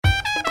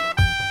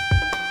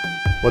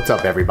What's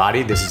up,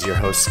 everybody? This is your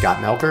host, Scott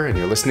Melker, and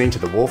you're listening to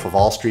the Wolf of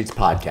All Streets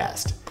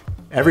podcast.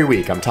 Every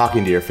week, I'm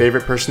talking to your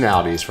favorite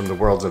personalities from the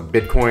worlds of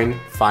Bitcoin,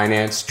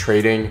 finance,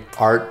 trading,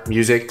 art,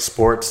 music,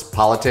 sports,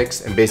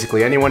 politics, and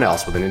basically anyone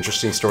else with an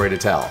interesting story to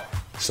tell.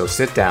 So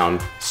sit down,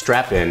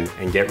 strap in,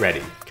 and get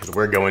ready, because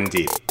we're going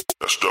deep.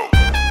 Let's go.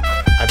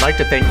 I'd like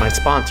to thank my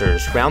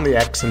sponsors, Round the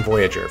X and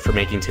Voyager, for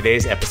making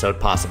today's episode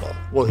possible.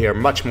 We'll hear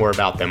much more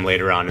about them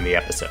later on in the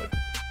episode.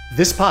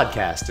 This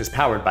podcast is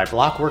powered by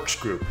Blockworks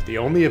Group, the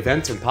only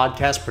events and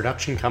podcast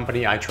production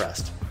company I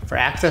trust. For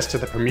access to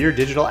the premier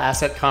digital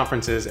asset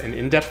conferences and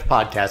in-depth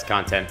podcast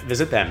content,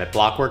 visit them at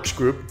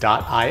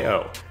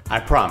blockworksgroup.io. I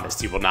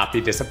promise you will not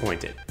be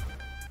disappointed.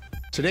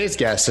 Today's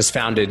guest has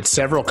founded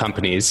several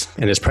companies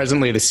and is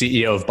presently the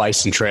CEO of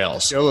Bison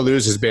Trails.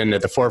 Lallouz has been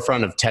at the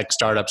forefront of tech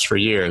startups for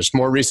years,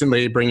 more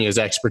recently bringing his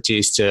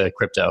expertise to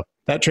crypto.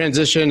 That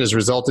transition has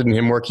resulted in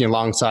him working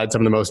alongside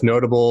some of the most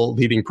notable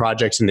leading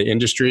projects in the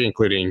industry,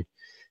 including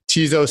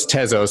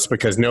Tezos,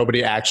 because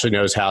nobody actually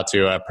knows how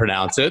to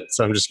pronounce it.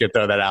 So I'm just going to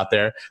throw that out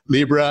there.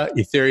 Libra,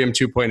 Ethereum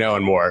 2.0,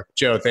 and more.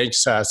 Joe,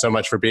 thanks so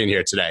much for being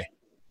here today.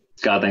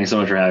 Scott, thanks so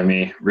much for having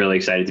me. Really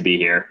excited to be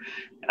here.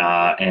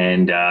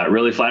 And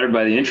really flattered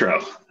by the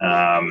intro.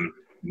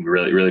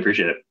 Really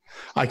appreciate it.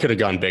 I could have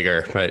gone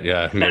bigger, but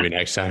maybe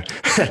next time.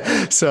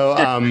 So,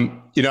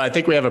 I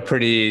think we have a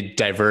pretty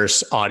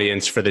diverse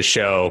audience for the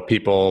show.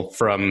 People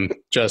from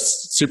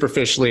just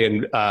superficially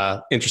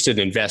interested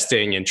in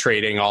investing and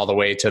trading all the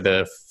way to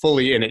the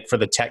fully in it for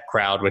the tech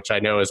crowd, which I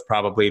know is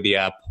probably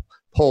the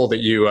poll that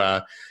you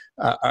are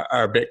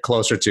a bit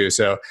closer to.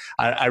 So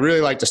I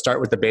really like to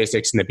start with the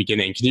basics in the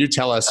beginning. Can you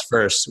tell us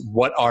first,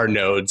 what are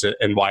nodes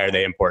and why are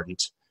they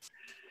important?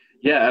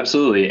 Yeah,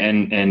 absolutely.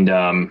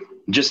 And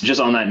just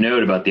on that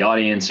note about the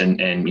audience and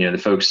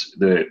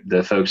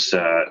the folks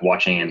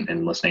watching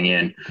and listening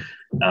in,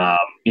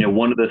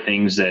 one of the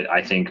things that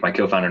I think my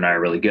co-founder and I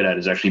are really good at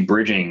is actually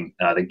bridging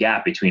the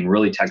gap between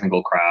really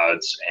technical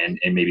crowds and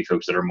maybe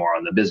folks that are more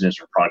on the business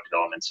or product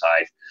development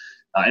side.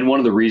 And one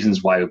of the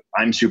reasons why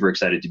I'm super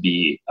excited to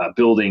be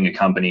building a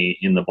company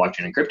in the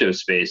blockchain and crypto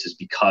space is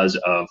because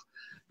of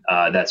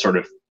that sort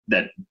of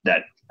that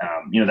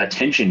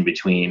tension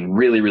between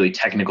really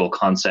technical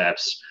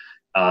concepts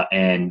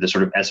and the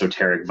sort of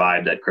esoteric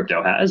vibe that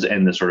crypto has,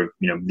 and the sort of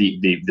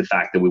the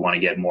fact that we want to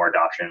get more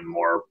adoption,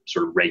 more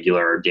sort of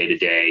regular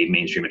day-to-day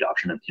mainstream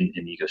adoption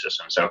in the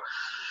ecosystem. So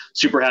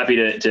super happy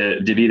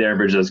to be there and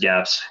bridge those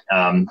gaps.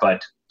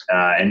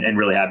 And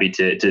really happy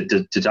to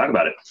talk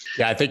about it.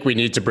 Yeah, I think we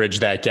need to bridge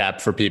that gap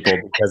for people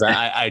because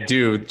I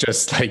do,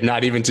 just like,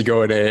 not even to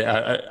go at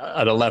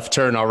a left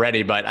turn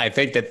already, but I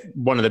think that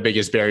one of the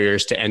biggest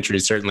barriers to entry,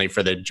 certainly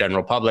for the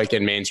general public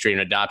and mainstream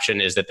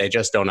adoption, is that they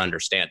just don't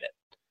understand it.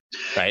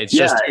 Right? It's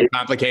just too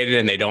complicated,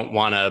 and they don't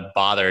want to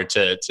bother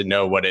to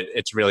know what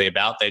it's really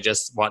about. They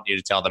just want you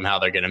to tell them how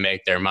they're going to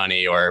make their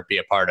money or be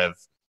a part of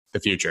the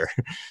future.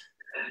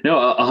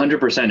 No,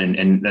 100%,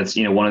 and that's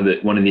one of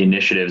the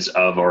initiatives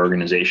of our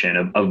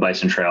organization of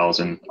Bison Trails,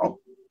 and I'll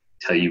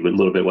tell you a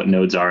little bit what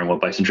nodes are and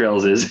what Bison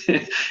Trails is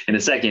in a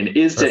second.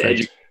 Is Perfect. To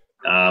educate.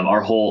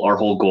 Our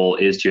whole goal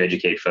is to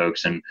educate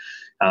folks, and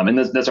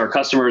that's our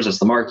customers, that's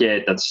the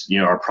market, that's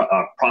our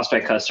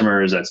prospect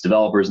customers, that's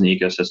developers in the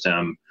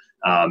ecosystem,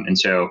 and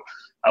so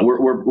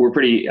we're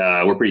pretty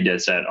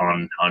dead set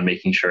on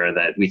making sure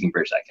that we can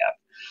bridge that gap.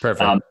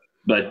 Perfect.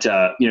 But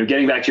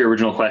getting back to your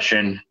original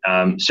question,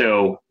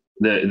 so.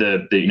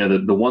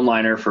 The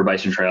one-liner for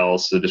Bison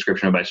Trails, the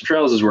description of Bison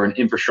Trails, is we're an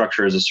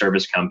infrastructure as a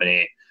service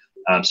company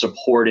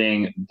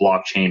supporting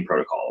blockchain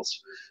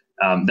protocols.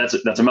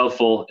 That's a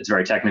mouthful. It's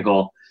very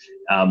technical.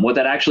 What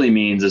that actually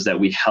means is that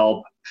we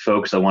help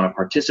folks that want to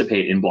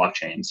participate in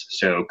blockchains.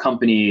 So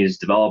companies,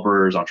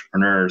 developers,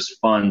 entrepreneurs,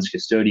 funds,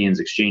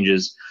 custodians,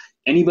 exchanges,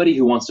 anybody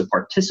who wants to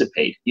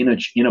participate in a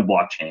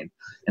blockchain.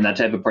 And that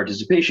type of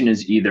participation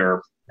is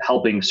either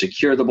helping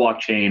secure the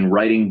blockchain,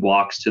 writing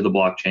blocks to the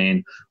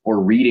blockchain, or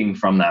reading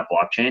from that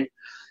blockchain.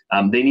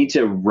 They need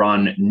to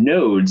run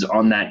nodes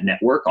on that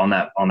network, on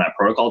that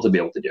protocol, to be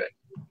able to do it.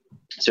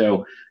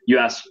 So you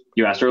asked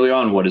early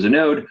on, what is a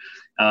node?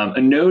 A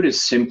node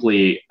is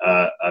simply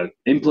a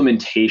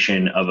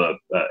implementation of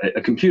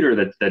a computer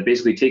that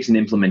basically takes an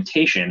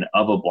implementation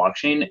of a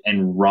blockchain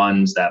and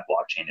runs that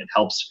blockchain. It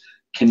helps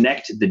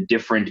connect the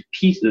different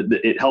pieces.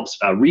 It helps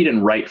read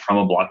and write from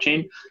a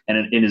blockchain,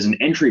 and it is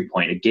an entry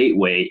point, a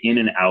gateway in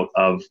and out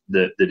of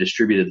the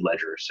distributed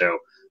ledger. So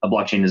a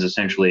blockchain is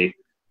essentially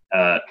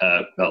a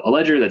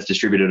ledger that's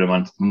distributed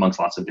amongst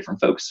lots of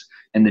different folks.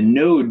 And the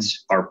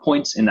nodes are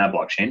points in that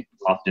blockchain,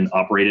 often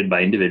operated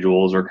by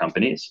individuals or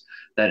companies,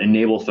 that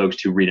enable folks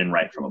to read and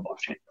write from a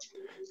blockchain.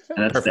 And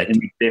that's Perfect.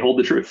 And they hold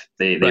the truth.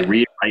 They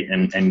read, write,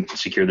 and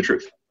secure the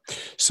truth.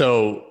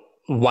 So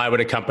why would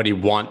a company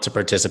want to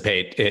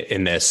participate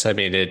in this? I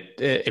mean,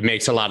 it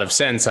makes a lot of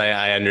sense.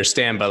 I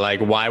understand, but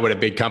like, why would a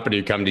big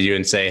company come to you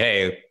and say,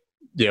 hey,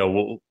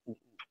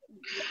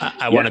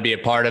 I want to be a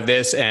part of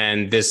this,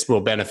 and this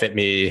will benefit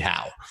me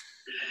how?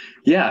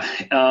 Yeah.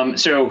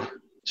 So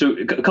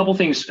a couple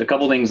things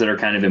that are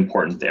kind of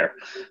important there.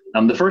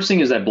 The first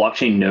thing is that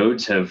blockchain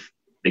nodes have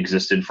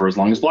existed for as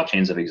long as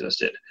blockchains have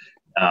existed.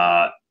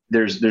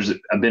 There's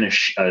been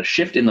a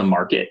shift in the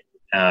market,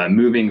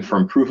 moving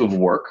from proof of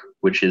work,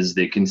 which is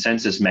the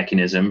consensus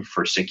mechanism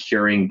for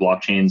securing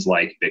blockchains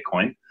like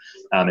Bitcoin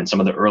and some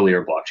of the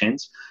earlier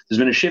blockchains. There's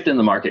been a shift in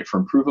the market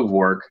from proof of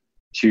work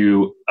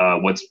to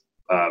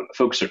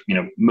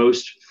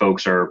most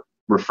folks are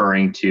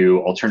referring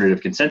to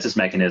alternative consensus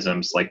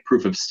mechanisms like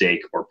proof of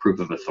stake or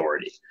proof of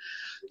authority.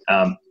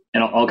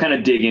 And I'll kind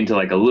of dig into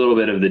like a little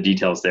bit of the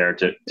details there.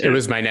 It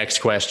was my next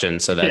question,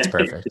 so that's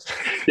perfect.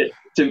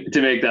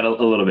 to make that a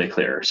little bit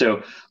clearer.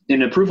 So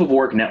in a proof of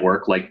work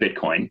network like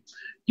Bitcoin,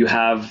 you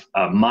have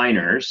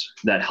miners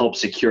that help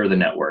secure the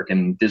network.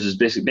 And this is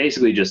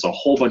basically just a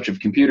whole bunch of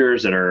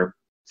computers that are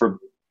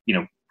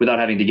without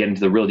having to get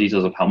into the real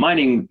details of how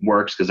mining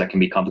works, because that can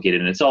be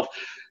complicated in itself.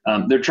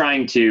 They're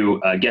trying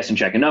to guess and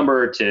check a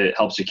number to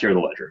help secure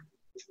the ledger.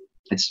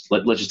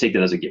 Let's just take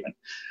that as a given.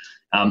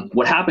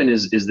 What happened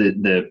is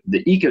that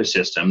the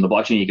ecosystem, the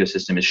blockchain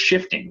ecosystem, is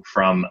shifting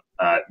from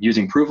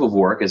using proof of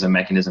work as a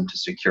mechanism to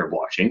secure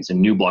blockchains, and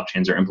new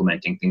blockchains are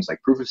implementing things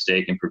like proof of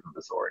stake and proof of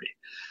authority.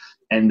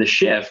 And the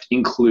shift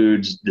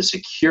includes the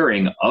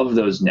securing of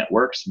those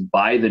networks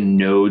by the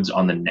nodes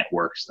on the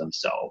networks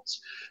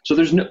themselves. So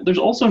there's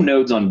also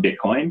nodes on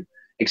Bitcoin,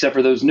 except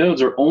for those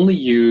nodes are only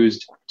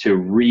used to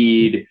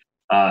read,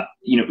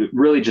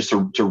 really just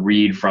to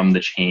read from the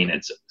chain.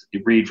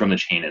 Read from the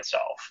chain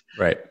itself.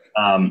 Right.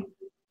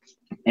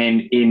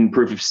 And in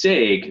proof of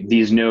stake,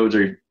 these nodes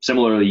are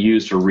similarly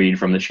used to read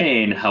from the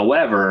chain.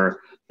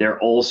 However, they're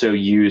also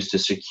used to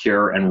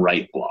secure and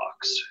write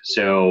blocks.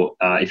 So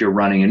if you're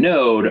running a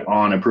node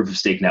on a proof of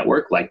stake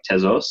network like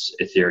Tezos,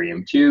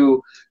 Ethereum 2,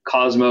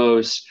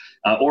 Cosmos,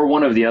 or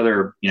one of the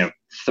other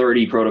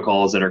 30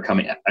 protocols that are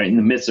coming in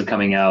the midst of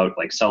coming out,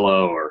 like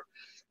Celo or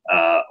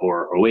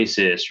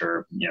Oasis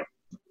or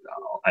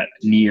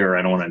Near.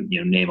 I don't want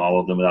to name all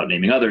of them without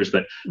naming others,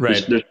 but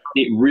right. there's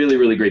really,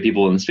 really great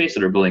people in the space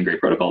that are building great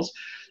protocols.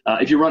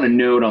 If you run a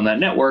node on that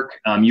network,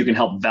 you can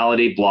help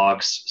validate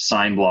blocks,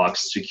 sign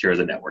blocks, secure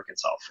the network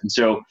itself. And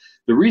so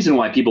the reason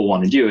why people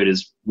want to do it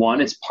is,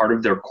 one, it's part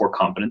of their core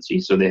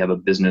competency. So they have a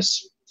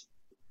business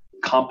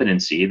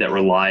competency that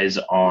relies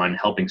on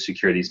helping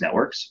secure these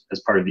networks as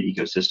part of the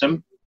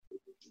ecosystem.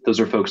 Those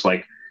are folks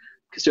like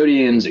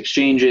custodians,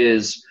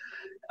 exchanges,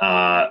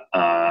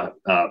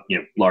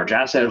 large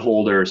asset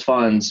holders,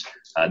 funds,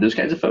 those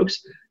kinds of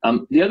folks.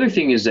 The other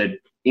thing is that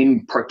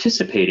in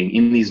participating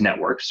in these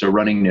networks, so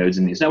running nodes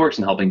in these networks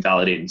and helping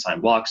validate and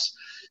sign blocks,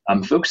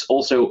 folks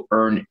also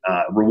earn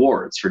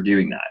rewards for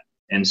doing that.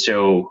 And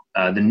so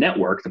the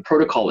network, the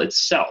protocol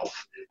itself,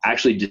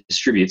 actually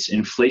distributes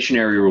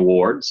inflationary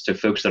rewards to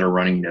folks that are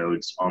running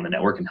nodes on the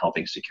network and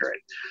helping secure it.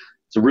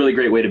 It's a really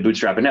great way to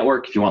bootstrap a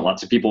network if you want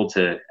lots of people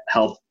to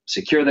help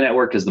secure the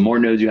network, because the more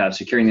nodes you have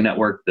securing the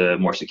network, the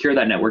more secure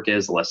that network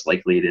is, the less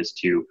likely it is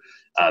to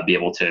be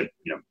able to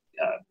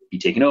be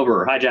taken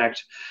over or hijacked.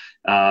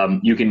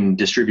 You can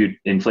distribute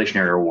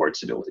inflationary rewards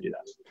to be able to do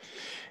that.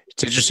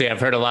 It's interesting. I've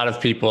heard a lot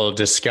of people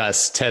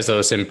discuss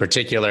Tezos in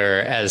particular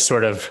as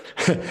sort of,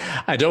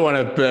 I don't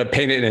want to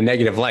paint it in a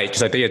negative light,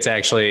 because I think it's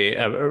actually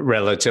a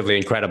relatively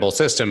incredible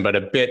system, but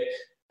a bit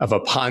of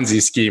a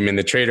Ponzi scheme in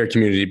the trader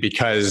community,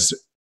 because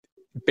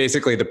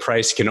basically the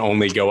price can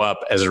only go up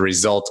as a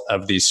result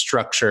of the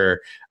structure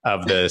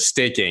of the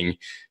staking.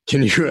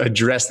 Can you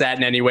address that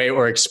in any way,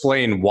 or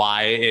explain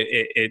why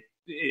it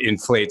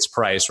inflates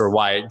price, or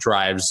why it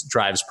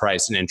drives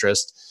price and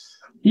interest?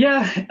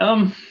 Yeah.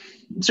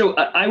 So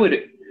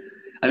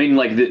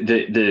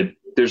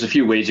there's a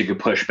few ways you could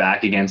push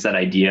back against that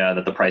idea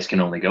that the price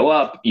can only go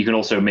up. You can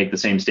also make the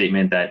same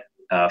statement that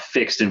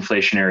fixed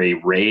inflationary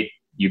rate,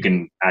 you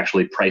can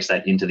actually price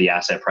that into the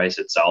asset price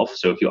itself.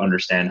 So if you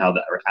understand how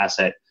the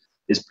asset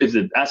is, if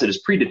the asset is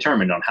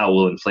predetermined on how it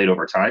will inflate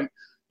over time,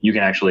 you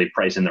can actually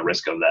price in the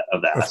risk of that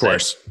asset. Of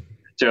course.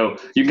 So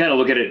you can kind of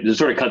look at it, it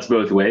sort of cuts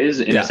both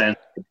ways in a sense.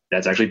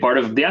 That's actually part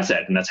of the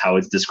asset, and that's how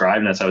it's described,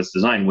 and that's how it's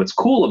designed. What's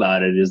cool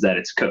about it is that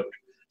it's code.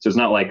 So it's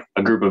not like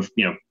a group of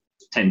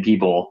 10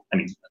 people. I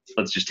mean,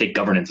 let's just take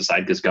governance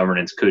aside, because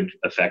governance could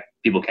affect,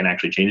 people can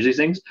actually change these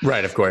things.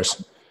 Right, of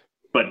course.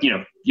 But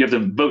you have to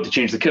vote to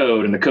change the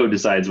code, and the code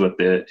decides what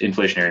the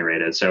inflationary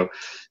rate is. So,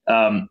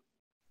 I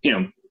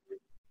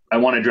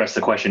want to address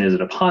the question: is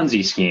it a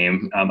Ponzi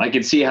scheme? I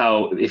can see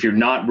how, if you're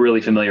not really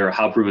familiar with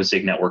how proof of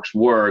stake networks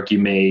work, you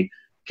may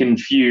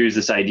confuse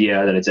this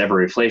idea that it's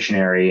ever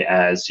inflationary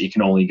as it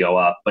can only go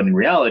up. But in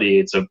reality,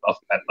 it's a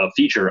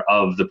feature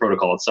of the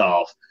protocol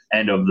itself,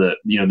 and of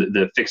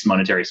the fixed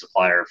monetary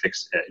supply or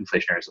fixed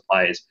inflationary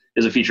supply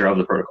is a feature of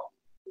the protocol.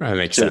 That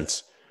makes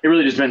sense. It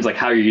really just depends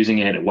how you're using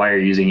it and why you're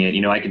using it.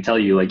 I can tell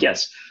you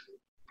yes,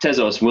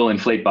 Tezos will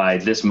inflate by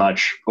this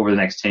much over the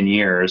next 10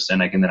 years,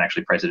 and I can then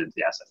actually price it into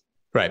the asset.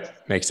 Right.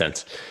 Makes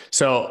sense.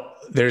 So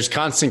there's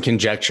constant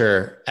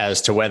conjecture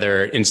as to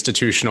whether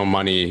institutional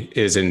money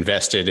is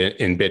invested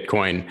in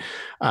Bitcoin.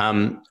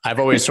 I've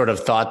always sort of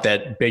thought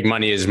that big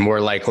money is more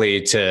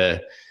likely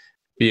to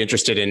be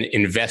interested in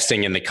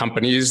investing in the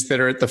companies that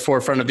are at the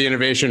forefront of the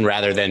innovation,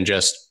 rather than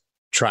just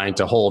trying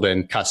to hold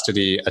in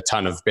custody a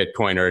ton of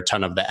Bitcoin or a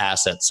ton of the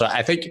assets. So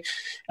I think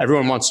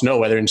everyone wants to know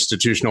whether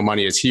institutional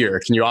money is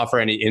here. Can you offer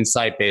any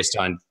insight based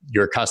on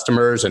your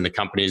customers and the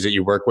companies that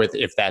you work with,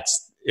 if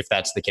that's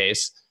the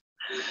case?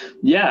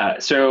 Yeah.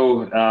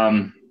 So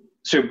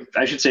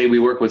I should say we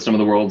work with some of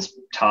the world's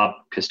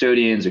top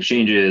custodians,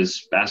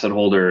 exchanges, asset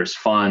holders,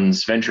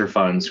 funds, venture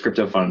funds,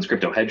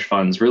 crypto hedge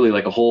funds, really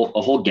like a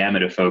whole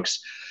gamut of folks.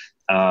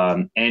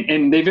 And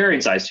they vary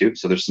in size too.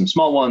 So there's some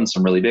small ones,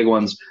 some really big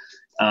ones.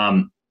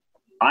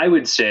 I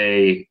would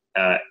say,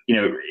 I'm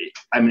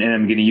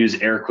going to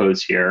use air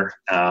quotes here.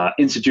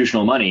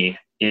 Institutional money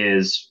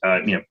is,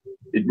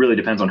 it really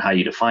depends on how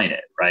you define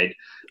it, right?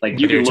 Like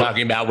you're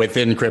talking about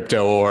within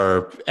crypto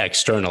or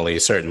externally,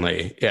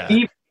 certainly. Yeah.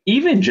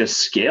 Even just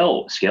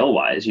scale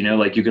wise,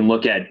 like you can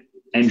look at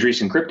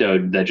Andreessen Crypto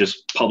that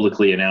just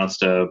publicly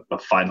announced a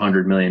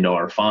 $500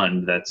 million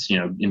fund that's,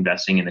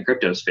 investing in the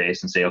crypto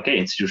space and say, okay,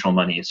 institutional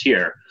money is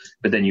here.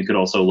 But then you could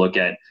also look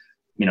at,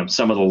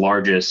 some of the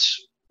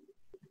largest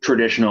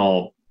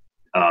traditional,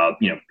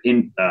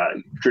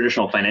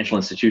 traditional financial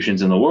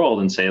institutions in the world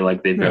and say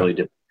like they barely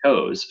dip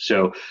toes.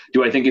 So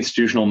do I think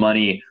institutional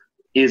money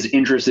is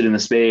interested in the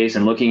space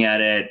and looking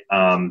at it?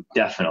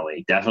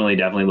 Definitely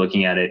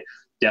looking at it.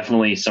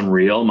 Definitely some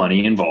real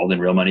money involved and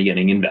real money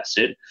getting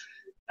invested.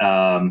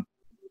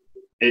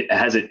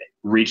 Has it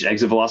reached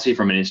exit velocity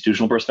from an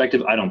institutional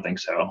perspective? I don't think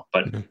so.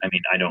 But I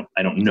mean, I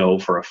don't know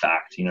for a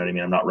fact. You know what I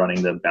mean? I'm not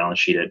running the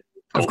balance sheet at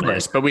Goldman. Of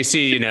course, but we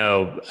see,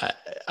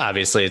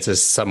 obviously it's a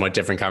somewhat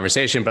different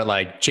conversation, but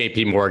like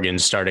JP Morgan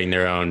starting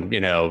their own,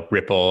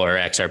 Ripple or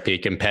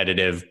XRP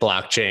competitive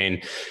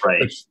blockchain,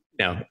 right? Which,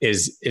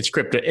 it's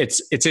crypto,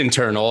 it's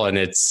internal and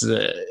it's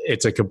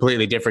a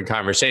completely different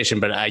conversation.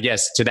 But I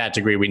guess to that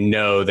degree, we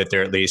know that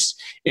they're at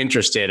least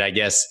interested. I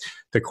guess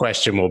the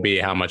question will be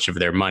how much of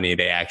their money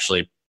they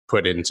actually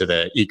put into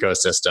the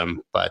ecosystem.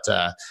 But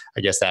I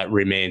guess that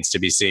remains to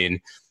be seen.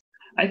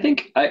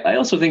 I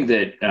also think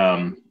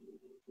that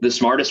the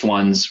smartest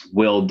ones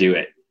will do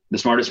it. The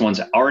smartest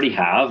ones already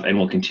have and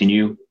will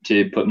continue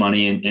to put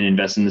money in and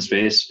invest in the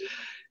space.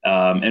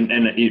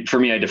 And for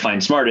me, I define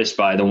smartest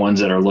by the ones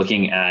that are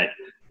looking at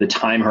the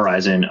time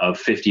horizon of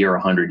 50 or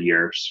 100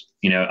 years.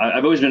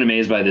 I've always been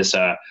amazed by this.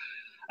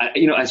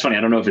 It's funny.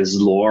 I don't know if it's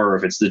lore or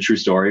if it's the true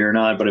story or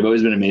not, but I've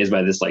always been amazed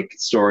by this like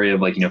story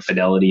of like,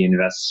 Fidelity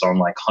invests on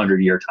like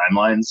 100-year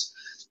timelines.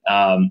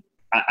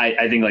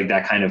 I think like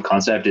that kind of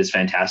concept is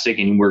fantastic.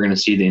 And we're going to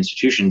see the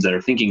institutions that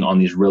are thinking on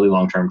these really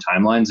long-term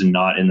timelines and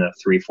not in the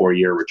 3-4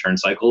 year return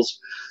cycles.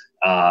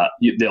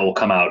 They'll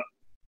come out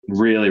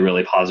really,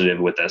 really positive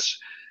with this.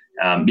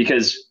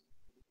 Because,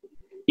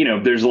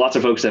 there's lots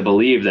of folks that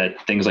believe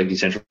that things like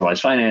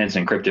decentralized finance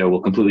and crypto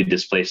will completely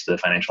displace the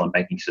financial and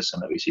banking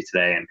system that we see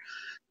today. And,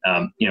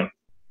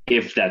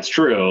 if that's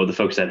true, the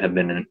folks that have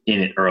been in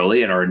it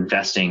early and are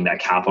investing that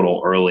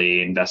capital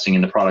early, investing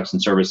in the products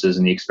and services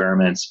and the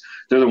experiments,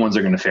 they're the ones that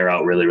are going to fare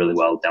out really, really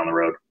well down the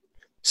road.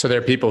 So there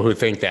are people who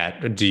think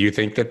that. Do you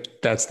think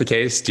that that's the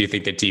case? Do you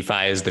think that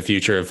DeFi is the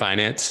future of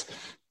finance?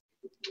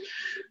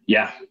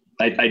 Yeah,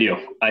 I do.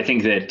 I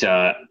think that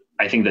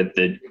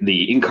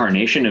the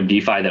incarnation of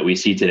DeFi that we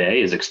see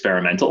today is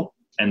experimental,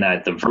 and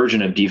that the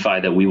version of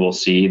DeFi that we will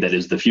see that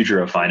is the future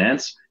of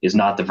finance is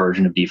not the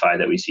version of DeFi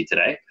that we see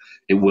today.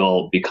 It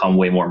will become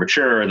way more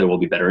mature. There will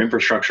be better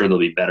infrastructure. There'll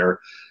be better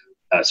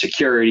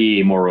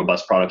security, more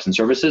robust products and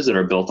services that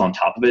are built on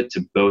top of it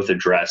to both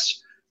address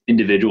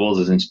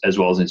individuals as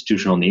well as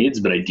institutional needs.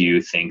 But I do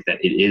think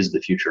that it is the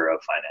future of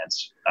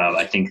finance.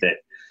 I think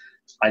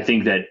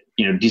that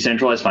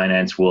decentralized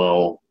finance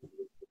will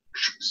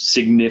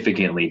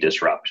significantly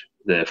disrupt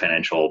the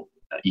financial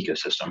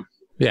ecosystem.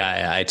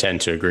 Yeah, I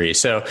tend to agree.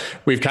 So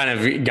we've kind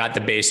of got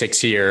the basics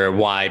here,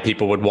 why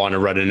people would want to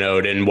run a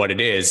node and what it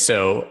is.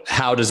 So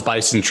how does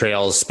Bison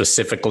Trails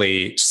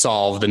specifically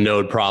solve the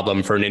node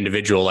problem for an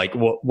individual? Like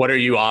what are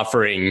you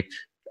offering?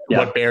 Yeah.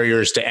 What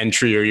barriers to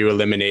entry are you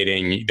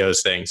eliminating?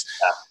 Those things?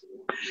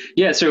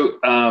 Yeah. So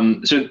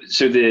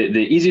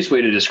the easiest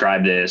way to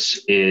describe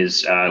this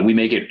is we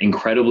make it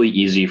incredibly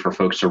easy for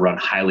folks to run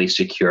highly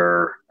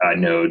secure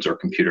nodes or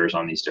computers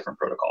on these different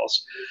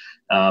protocols.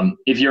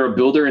 If you're a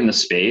builder in the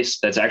space,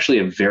 that's actually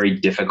a very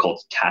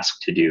difficult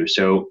task to do.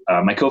 So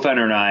my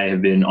co-founder and I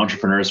have been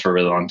entrepreneurs for a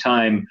really long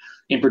time.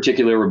 In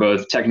particular, we're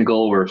both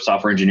technical. We're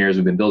software engineers.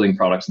 We've been building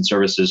products and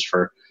services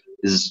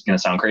this is going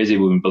to sound crazy.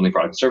 We've been building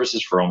products and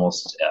services for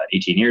almost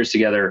 18 years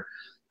together.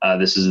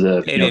 This is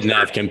they didn't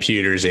have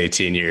computers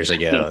 18 years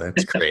ago.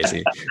 That's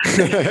crazy.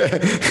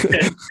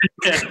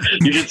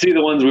 You should see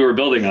the ones we were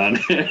building on.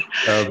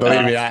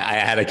 Believe me, I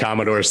had a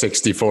Commodore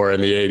 64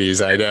 in the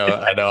 80s. I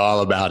know all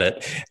about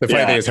it. The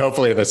funny thing is,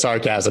 hopefully the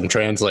sarcasm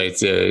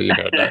translates to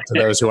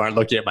those who aren't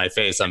looking at my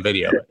face on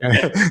video.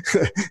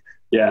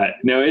 Yeah,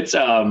 no, it's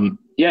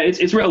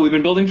real. We've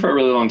been building for a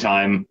really long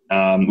time.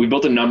 We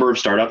built a number of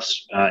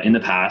startups in the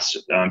past,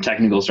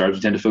 technical startups.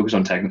 We tend to focus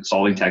on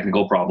solving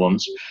technical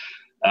problems.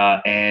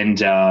 And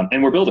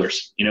we're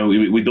builders.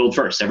 We build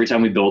first. Every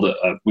time we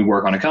we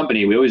work on a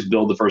company, we always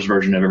build the first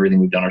version of everything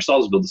we've done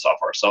ourselves, build the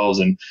software ourselves.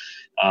 And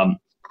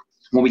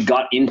when we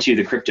got into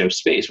the crypto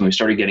space, when we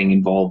started getting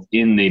involved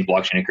in the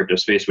blockchain and crypto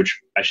space, which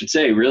I should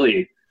say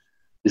really,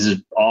 this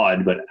is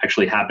odd, but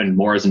actually happened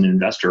more as an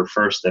investor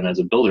first than as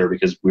a builder,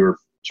 because we were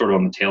sort of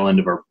on the tail end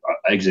of our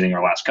exiting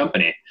our last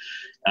company.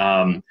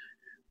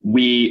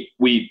 We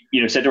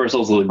said to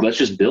ourselves, let's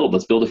just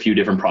let's build a few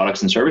different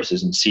products and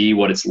services and see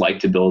what it's like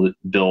to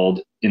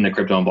build in the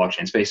crypto and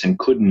blockchain space, and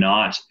could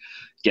not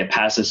get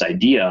past this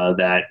idea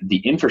that the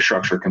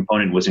infrastructure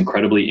component was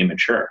incredibly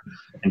immature.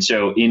 And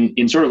so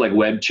in sort of like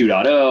Web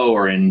 2.0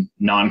 or in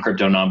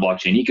non-crypto,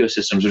 non-blockchain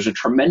ecosystems, there's a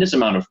tremendous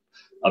amount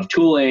of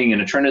tooling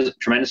and a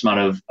tremendous amount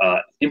of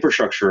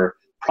infrastructure,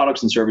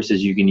 products and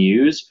services you can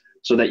use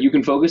so that you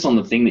can focus on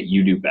the thing that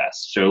you do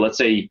best. So let's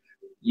say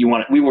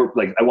we were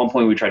like, at one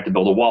point we tried to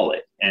build a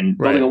wallet, and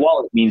building a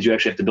wallet means you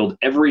actually have to build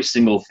every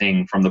single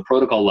thing from the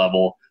protocol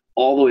level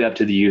all the way up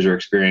to the user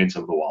experience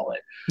of the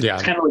wallet. Yeah.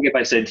 It's kind of like if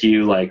I said to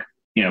you, like,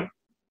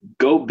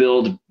 go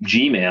build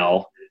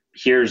Gmail.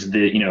 Here's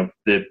the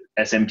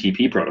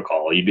SMTP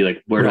protocol. You'd be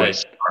like, where do I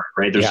start?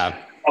 Right? There's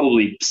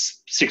probably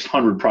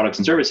 600 products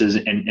and services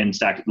and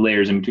stack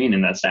layers in between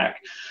in that stack.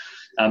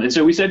 And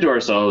so we said to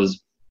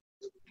ourselves,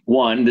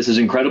 one, this is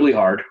incredibly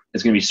hard.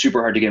 It's going to be super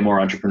hard to get more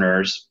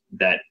entrepreneurs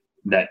that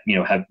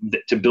have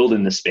to build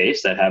in the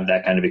space, that have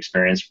that kind of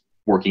experience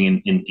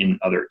working in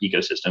other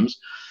ecosystems.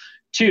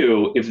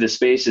 Two, if the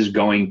space is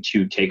going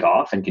to take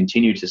off and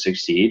continue to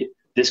succeed,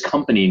 this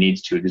company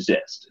needs to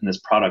exist, and this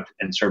product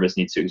and service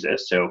needs to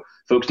exist. So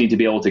folks need to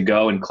be able to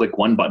go and click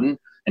one button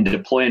and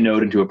deploy a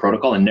node into a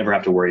protocol and never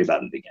have to worry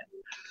about it again.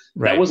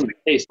 Right. That wasn't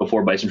the case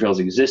before Bison Trails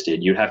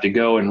existed. You'd have to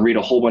go and read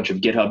a whole bunch of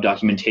GitHub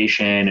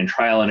documentation and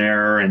trial and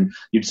error, and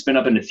you'd spin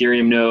up an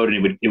Ethereum node,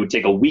 and it would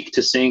take a week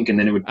to sync, and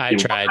then it would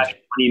tried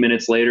 20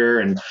 minutes later,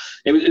 and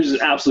it was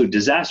an absolute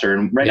disaster.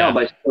 And right now,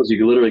 Bison Trails, you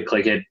can literally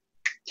click it,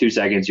 2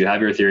 seconds, you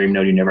have your Ethereum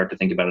node, you never have to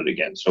think about it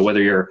again. So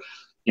whether you're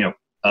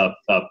a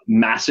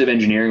massive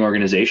engineering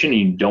organization,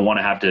 you don't want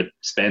to have to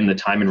spend the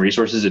time and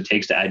resources it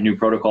takes to add new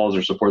protocols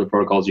or support the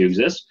protocols you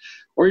exist,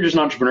 or you're just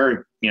an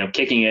entrepreneur,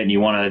 kicking it, and you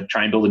want to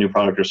try and build a new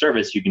product or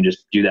service, you can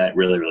just do that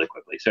really, really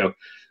quickly. So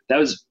that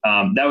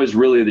was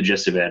really the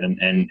gist of it.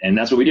 And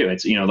that's what we do.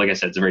 It's, like I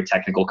said, it's a very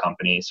technical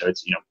company. So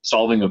it's,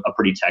 solving a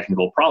pretty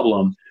technical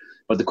problem.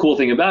 But the cool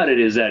thing about it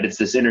is that it's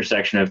this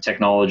intersection of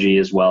technology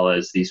as well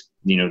as these,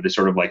 the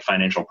sort of like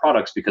financial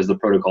products, because the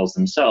protocols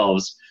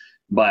themselves,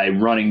 by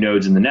running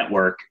nodes in the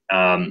network,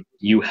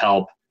 you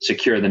help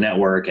secure the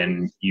network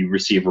and you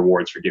receive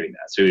rewards for doing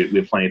that. So we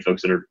have plenty of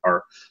folks that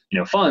are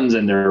funds,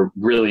 and they're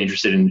really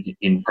interested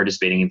in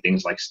participating in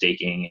things like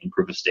staking and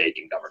proof of stake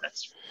and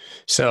governance.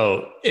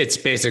 So it's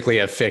basically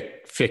a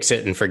fix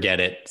it and forget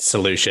it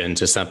solution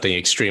to something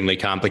extremely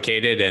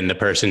complicated, and the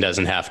person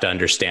doesn't have to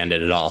understand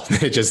it at all.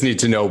 They just need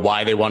to know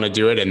why they want to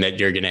do it and that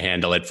you're going to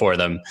handle it for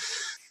them.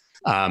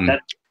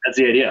 That's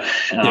the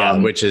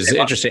idea. Which is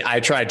interesting.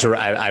 I've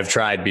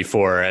tried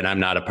before, and I'm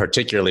not a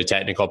particularly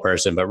technical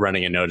person, but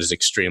running a node is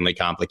extremely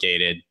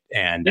complicated,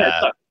 and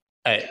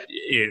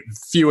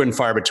few and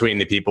far between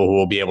the people who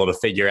will be able to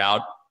figure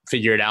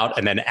it out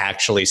and then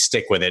actually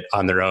stick with it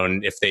on their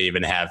own, if they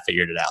even have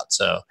figured it out.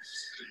 So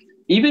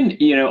even,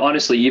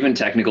 honestly, even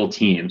technical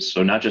teams,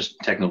 so not just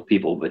technical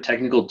people, but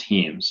technical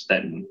teams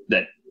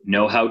that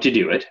know how to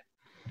do it,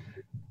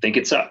 think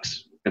it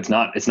sucks. It's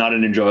not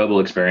an enjoyable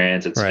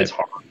experience. It's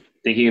hard.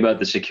 Thinking about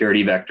the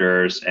security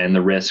vectors and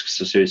the risks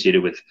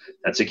associated with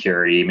that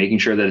security, making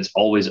sure that it's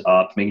always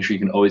up, making sure you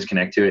can always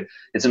connect to it.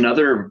 It's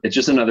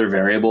just another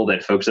variable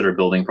that folks that are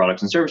building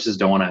products and services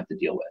don't want to have to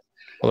deal with.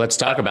 Well, let's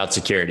talk about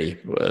security.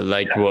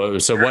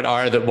 So what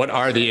are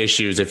the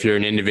issues if you're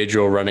an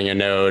individual running a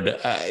node?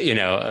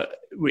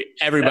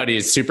 Everybody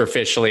is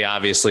superficially,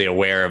 obviously,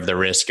 aware of the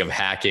risk of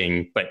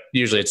hacking, but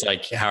usually it's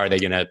like, how are they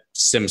going to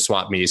SIM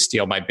swap me,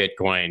 steal my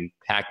Bitcoin,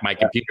 hack my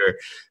computer?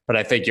 But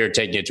I think you're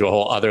taking it to a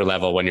whole other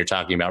level when you're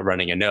talking about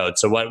running a node.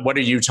 So what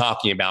are you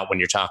talking about when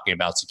you're talking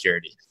about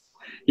security?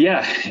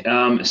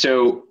 Yeah.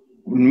 So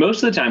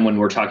most of the time when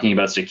we're talking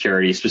about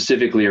security,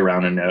 specifically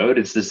around a node,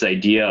 it's this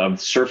idea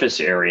of surface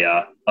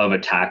area of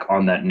attack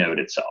on that node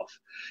itself.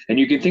 And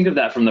you can think of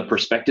that from the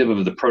perspective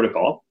of the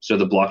protocol, so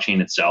the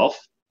blockchain itself,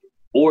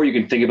 or you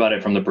can think about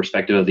it from the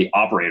perspective of the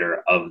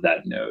operator of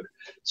that node.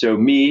 So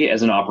me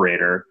as an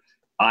operator,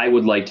 I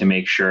would like to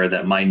make sure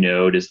that my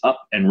node is up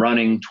and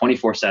running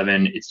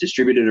 24/7. It's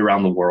distributed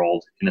around the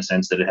world in the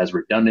sense that it has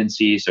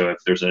redundancy. So if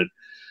there's an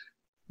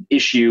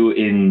issue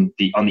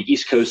on the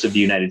East Coast of the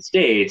United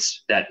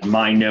States, that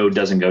my node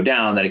doesn't go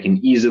down, that it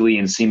can easily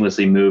and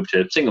seamlessly move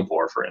to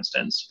Singapore, for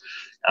instance.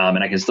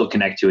 And I can still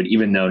connect to it,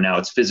 even though now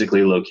it's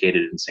physically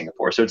located in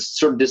Singapore. So it's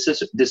sort of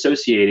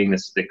dissociating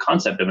the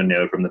concept of a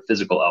node from the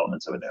physical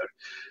elements of a node.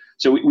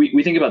 So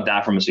we think about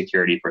that from a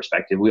security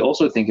perspective. We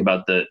also think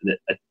about as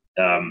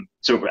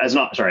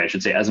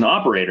an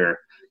operator,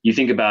 you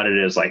think about it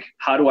as like,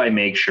 how do I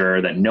make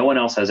sure that no one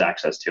else has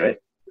access to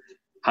it?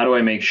 How do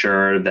I make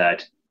sure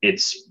that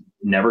it's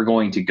never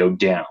going to go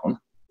down,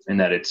 and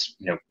that it's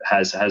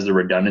has the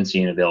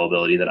redundancy and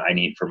availability that I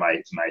need for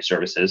my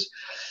services?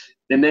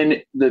 And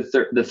then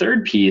the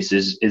third piece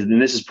is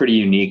and this is pretty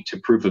unique to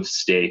proof of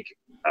stake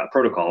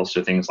protocols,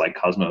 so things like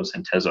Cosmos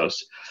and Tezos,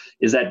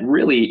 is that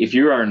really, if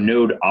you are a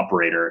node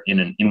operator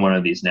in one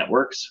of these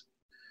networks,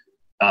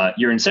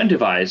 you're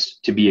incentivized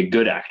to be a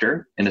good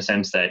actor in the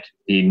sense that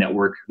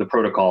the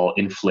protocol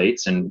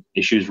inflates and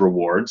issues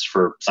rewards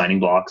for signing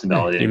blocks and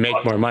validating. You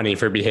make more money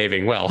for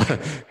behaving well.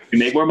 You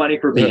make more money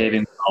for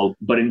behaving well,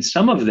 but in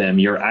some of them,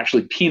 you're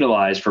actually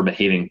penalized for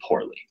behaving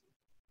poorly.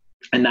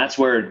 And that's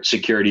where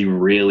security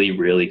really,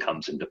 really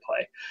comes into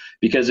play.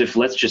 Because if,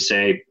 let's just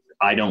say,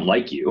 I don't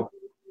like you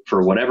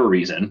for whatever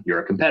reason, you're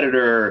a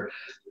competitor,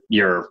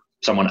 you're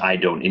someone I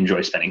don't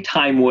enjoy spending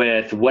time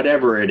with,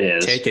 whatever it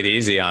is. Take it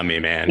easy on me,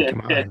 man.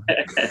 Come on.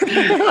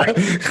 I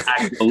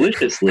act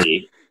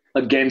maliciously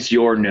against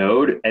your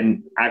node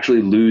and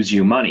actually lose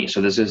you money.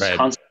 So there's this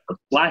concept of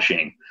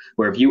flashing,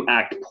 where if you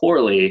act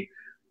poorly,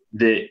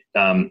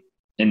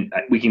 and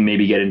we can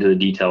maybe get into the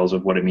details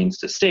of what it means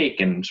to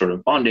stake and sort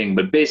of bonding,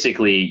 but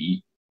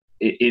basically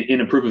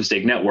in a proof of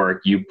stake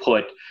network, you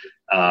put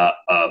a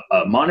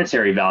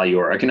monetary value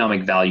or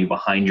economic value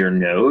behind your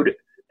node.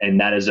 And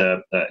that is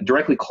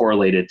directly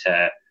correlated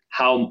to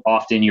how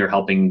often you're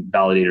helping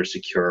validators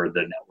secure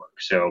the network.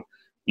 So,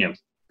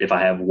 if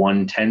I have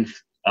 1/10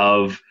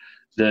 of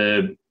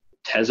the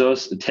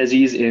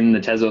Tezos in the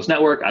Tezos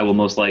network, I will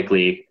most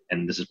likely,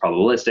 and this is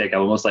probabilistic, I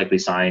will most likely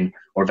sign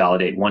or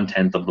validate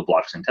 1/10 of the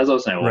blocks in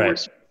Tezos, and I will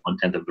receive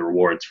 1/10 of the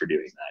rewards for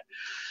doing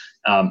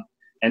that.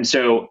 And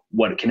so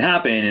what can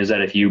happen is that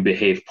if you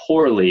behave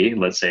poorly,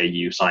 let's say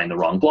you sign the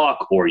wrong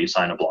block or you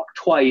sign a block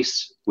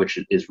twice, which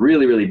is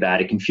really, really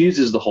bad, it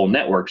confuses the whole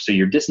network. So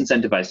you're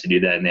disincentivized to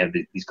do that. And they have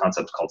these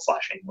concepts called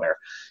slashing, where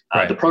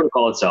the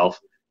protocol itself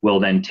will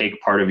then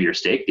take part of your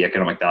stake, the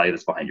economic value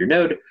that's behind your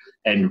node,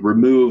 and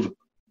remove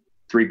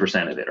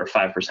 3% of it or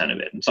 5% of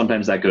it. And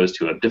sometimes that goes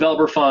to a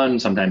developer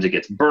fund. Sometimes it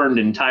gets burned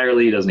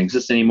entirely, doesn't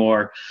exist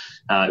anymore.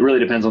 It really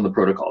depends on the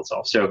protocol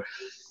itself. So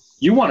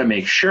you want to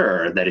make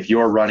sure that if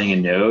you're running a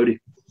node,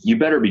 you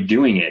better be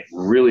doing it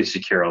really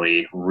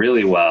securely,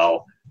 really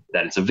well,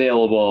 that it's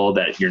available,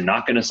 that you're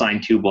not going to sign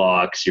 2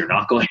 blocks, you're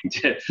not going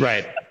to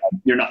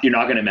you're not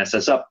going to mess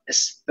this up,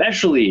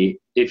 especially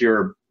if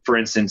you're, for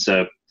instance,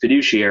 a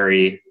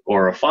fiduciary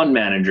or a fund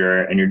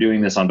manager and you're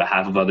doing this on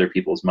behalf of other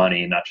people's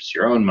money, not just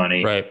your own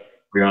money.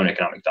 Your own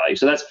economic value.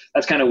 So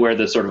that's kind of where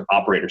the sort of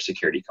operator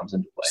security comes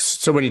into play.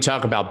 So when you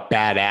talk about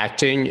bad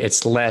acting,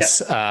 it's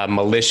less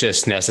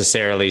malicious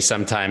necessarily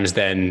sometimes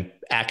than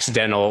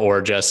accidental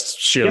or just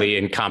sheerly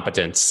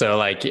incompetence. So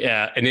like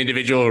an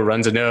individual who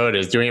runs a node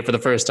is doing it for the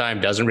first time,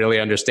 doesn't really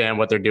understand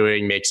what they're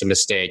doing, makes a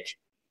mistake.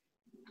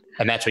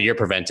 And that's what you're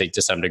preventing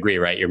to some degree,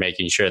 right? You're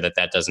making sure that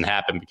doesn't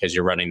happen because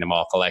you're running them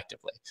all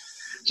collectively.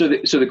 So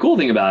the cool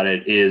thing about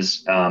it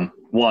is,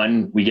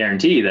 one, we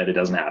guarantee that it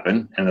doesn't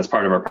happen, and that's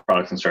part of our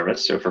products and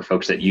service. So for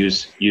folks that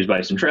use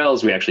Bison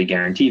Trails, we actually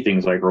guarantee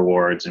things like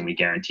rewards, and we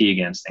guarantee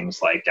against things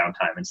like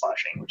downtime and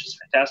slashing, which is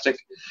fantastic.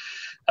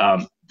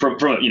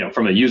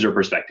 From a user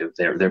perspective,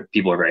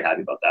 people are very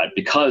happy about that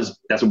because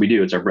that's what we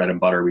do. It's our bread and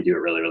butter. We do it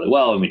really, really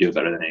well, and we do it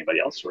better than anybody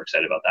else. So we're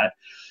excited about that.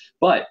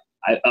 But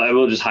I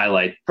will just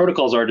highlight,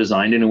 protocols are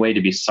designed in a way to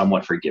be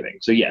somewhat forgiving.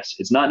 So yes,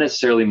 it's not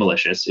necessarily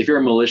malicious. If you're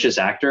a malicious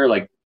actor,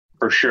 like,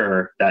 for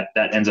sure, that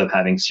ends up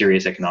having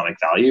serious economic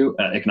value,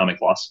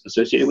 economic loss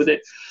associated with it.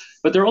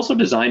 But they're also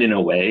designed in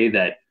a way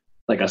that,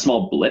 like, a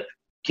small blip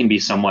can be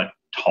somewhat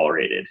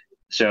tolerated.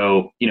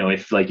 So,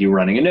 if like you're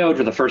running a node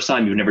for the first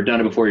time, you've never done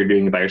it before, you're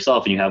doing it by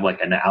yourself, and you have like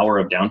an hour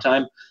of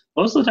downtime,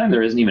 most of the time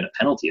there isn't even a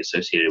penalty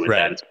associated with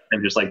that. It's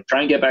just like,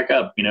 try and get back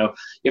up.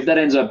 If that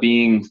ends up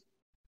being,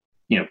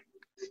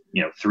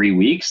 3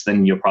 weeks,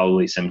 then you'll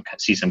probably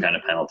see some kind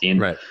of penalty.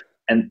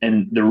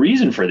 And the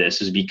reason for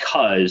this is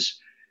because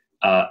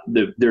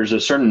there's a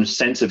certain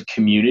sense of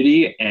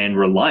community and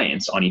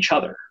reliance on each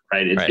other,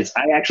 right? It's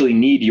I actually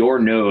need your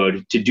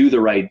node to do the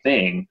right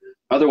thing.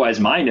 Otherwise,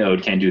 my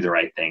node can't do the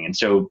right thing. And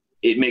so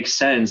it makes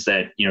sense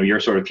that, you're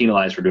sort of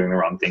penalized for doing the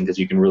wrong thing because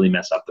you can really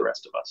mess up the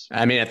rest of us.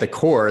 I mean, at the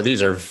core,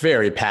 these are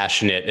very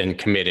passionate and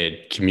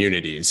committed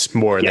communities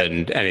more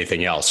than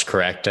anything else,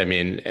 correct? I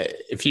mean,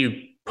 if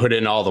you put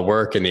in all the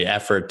work and the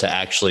effort to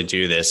actually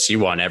do this, you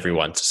want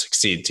everyone to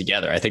succeed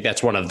together. I think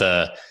that's one of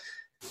the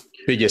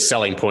biggest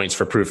selling points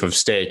for proof of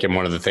stake and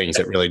one of the things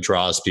that really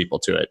draws people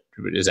to it.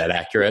 Is that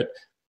accurate?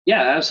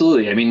 Yeah,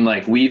 absolutely. I mean,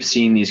 like, we've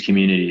seen these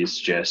communities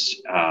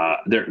just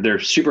they're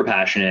super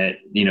passionate.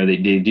 They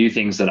do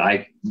things that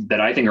I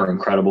think are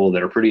incredible,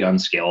 that are pretty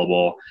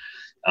unscalable.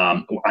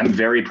 I'm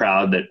very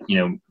proud that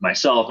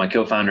myself, my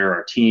co-founder,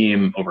 our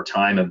team over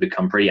time have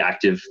become pretty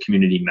active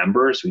community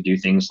members. We do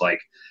things like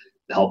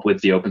help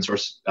with the open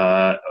source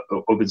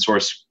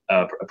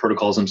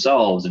protocols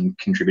themselves and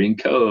contributing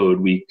code.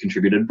 We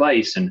contribute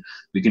advice, and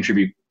we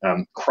contribute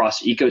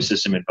cross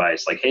ecosystem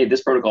advice. Like, hey,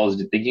 this protocol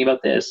is thinking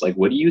about this. Like,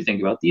 what do you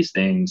think about these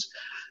things?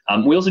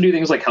 We also do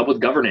things like help with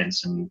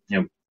governance, and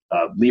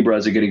Libra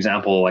is a good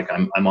example. Like,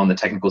 I'm on the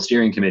technical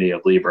steering committee of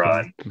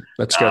Libra. And,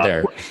 let's go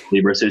there.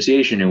 Libra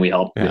Association, and we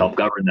help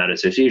govern that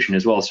association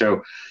as well.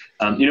 So,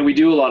 we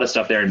do a lot of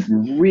stuff there,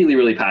 and really,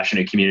 really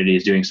passionate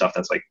communities doing stuff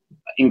that's like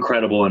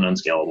incredible and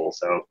unscalable.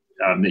 So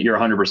you're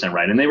 100%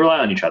 right. And they rely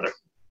on each other.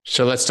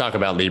 So let's talk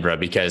about Libra,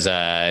 because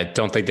I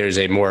don't think there's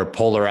a more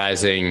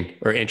polarizing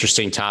or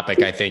interesting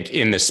topic, I think,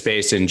 in the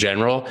space in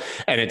general.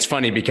 And it's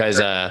funny because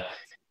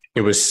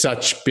it was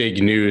such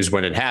big news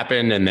when it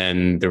happened, and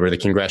then there were the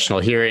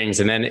congressional hearings,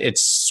 and then it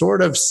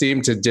sort of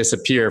seemed to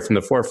disappear from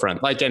the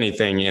forefront, like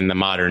anything in the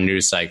modern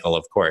news cycle,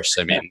 of course.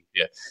 I mean,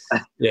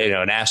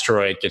 an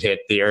asteroid could hit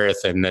the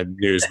Earth and the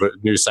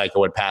news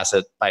cycle would pass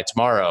it by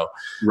tomorrow.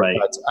 Right.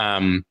 But,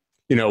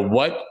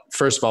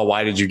 first of all,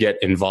 why did you get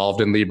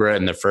involved in Libra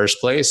in the first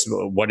place?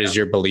 What is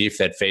your belief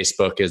that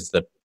Facebook is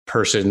the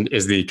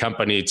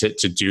company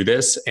to do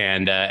this,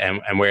 and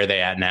where are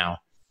they at now?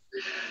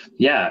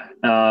 Yeah.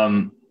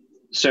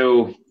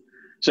 So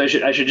I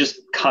should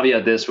just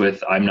caveat this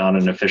with, I'm not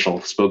an official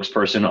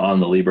spokesperson on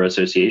the Libra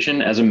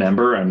Association. As a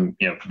member, I'm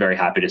very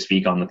happy to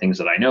speak on the things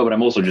that I know, but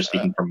I'm also just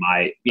speaking from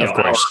my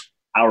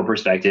our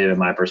perspective and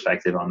my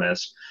perspective on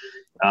this.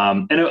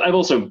 And I've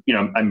also,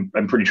 I'm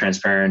pretty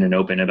transparent and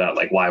open about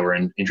like why we're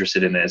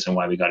interested in this and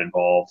why we got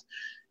involved.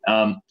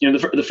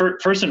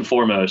 First and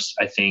foremost,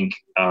 I think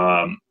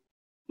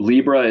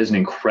Libra is an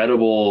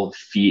incredible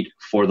feat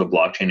for the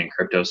blockchain and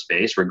crypto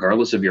space,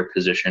 regardless of your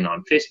position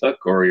on Facebook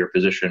or your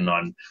position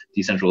on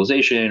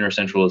decentralization or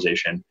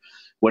centralization.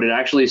 What it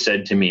actually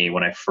said to me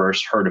when I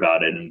first heard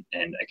about it, and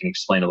I can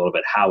explain a little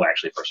bit how I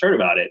actually first heard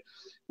about it,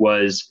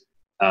 was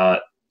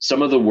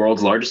some of the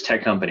world's largest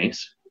tech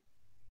companies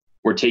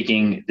were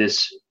taking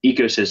this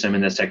ecosystem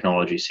and this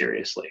technology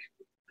seriously.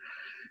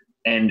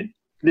 And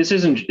this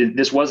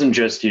wasn't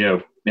just,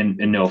 and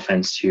no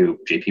offense to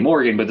JP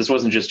Morgan, but this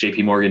wasn't just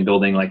JP Morgan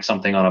building like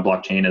something on a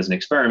blockchain as an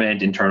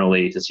experiment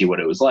internally to see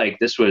what it was like.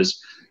 This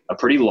was a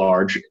pretty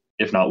large,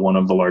 if not one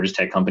of the largest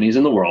tech companies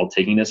in the world,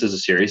 taking this as a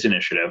serious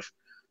initiative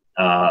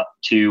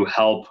to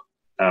help,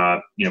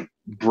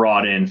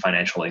 broaden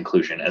financial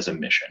inclusion as a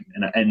mission.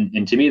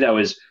 And to me, that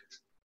was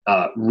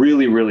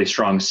really, really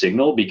strong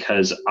signal,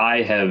 because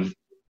I have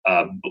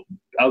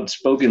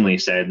outspokenly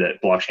said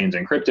that blockchains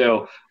and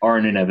crypto are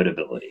an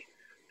inevitability,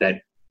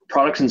 that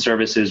products and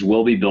services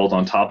will be built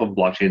on top of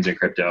blockchains and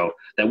crypto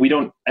that we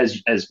don't,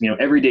 as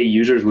everyday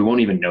users, we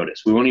won't even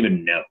notice. We won't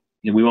even know.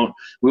 We won't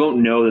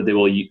know that they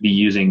will be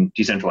using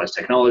decentralized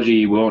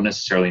technology. We won't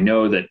necessarily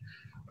know that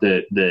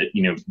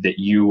that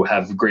you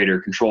have greater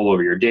control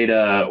over your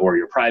data or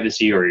your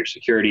privacy or your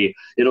security.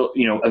 It'll,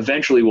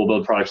 eventually we'll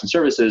build products and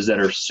services that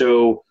are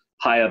so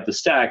high up the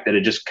stack that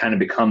it just kind of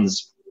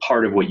becomes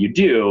part of what you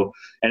do.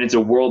 And it's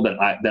a world that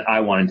I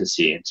wanted to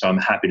see. And so I'm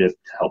happy to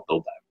help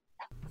build that.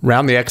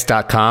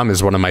 RoundTheX.com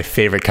is one of my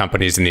favorite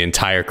companies in the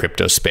entire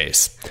crypto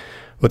space.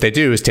 What they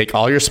do is take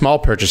all your small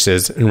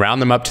purchases and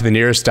round them up to the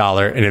nearest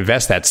dollar and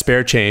invest that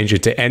spare change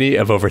into any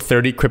of over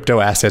 30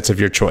 crypto assets of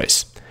your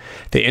choice.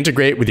 They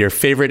integrate with your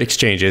favorite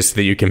exchanges so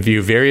that you can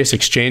view various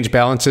exchange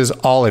balances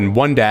all in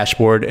one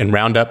dashboard and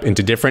round up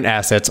into different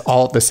assets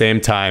all at the same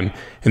time.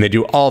 And they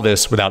do all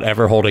this without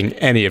ever holding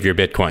any of your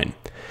Bitcoin.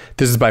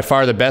 This is by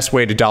far the best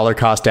way to dollar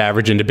cost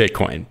average into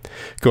Bitcoin.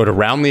 Go to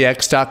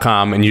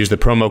roundthex.com and use the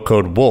promo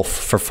code WOLF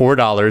for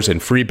 $4 in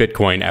free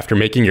Bitcoin after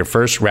making your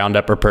first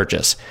roundup or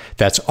purchase.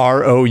 That's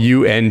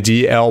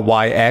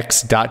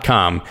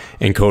ROUNDLYX.com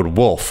and code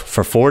WOLF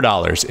for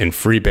 $4 in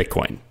free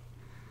Bitcoin.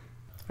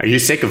 Are you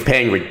sick of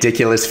paying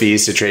ridiculous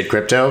fees to trade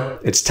crypto?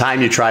 It's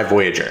time you try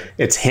Voyager.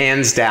 It's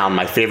hands down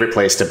my favorite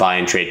place to buy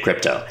and trade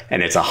crypto,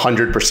 and it's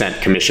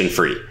 100% commission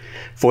free.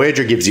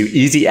 Voyager gives you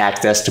easy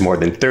access to more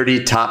than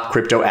 30 top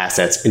crypto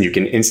assets, and you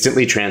can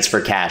instantly transfer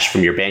cash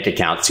from your bank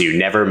account so you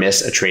never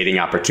miss a trading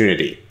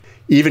opportunity.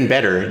 Even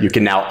better, you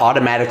can now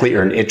automatically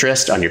earn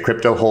interest on your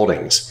crypto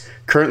holdings.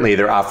 Currently,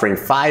 they're offering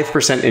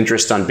 5%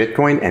 interest on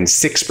Bitcoin and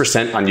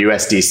 6% on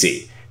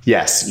USDC.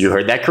 Yes, you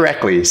heard that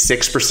correctly,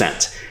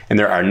 6%. And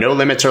there are no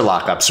limits or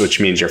lockups, which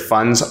means your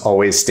funds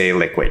always stay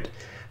liquid.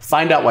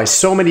 Find out why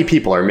so many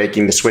people are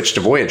making the switch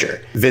to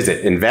Voyager.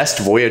 Visit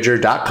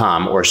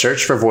investvoyager.com or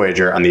search for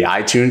Voyager on the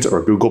iTunes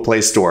or Google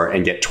Play Store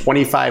and get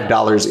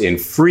 $25 in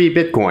free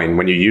Bitcoin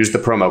when you use the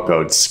promo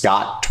code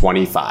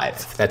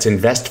SCOTT25. That's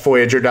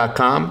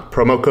investvoyager.com,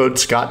 promo code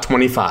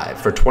SCOTT25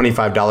 for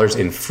 $25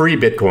 in free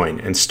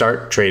Bitcoin and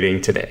start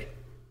trading today.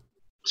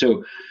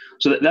 So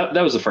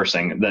that was the first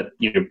thing that,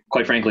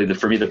 quite frankly,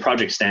 for me, the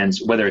project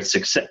stands, whether it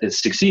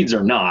succeeds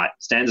or not,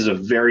 stands as a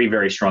very,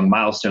 very strong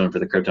milestone for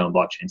the crypto and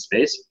blockchain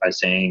space by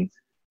saying,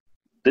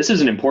 this is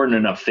an important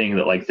enough thing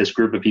that like this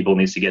group of people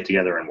needs to get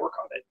together and work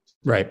on it.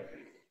 Right.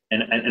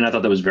 And I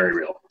thought that was very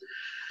real.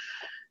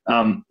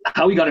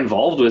 How we got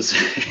involved was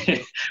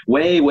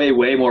way, way,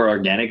 way more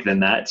organic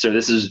than that. So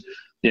this is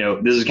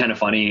kind of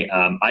funny.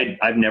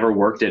 I've never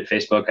worked at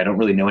Facebook. I don't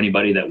really know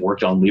anybody that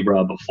worked on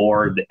Libra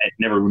before. I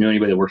never knew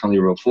anybody that worked on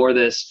Libra before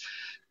this.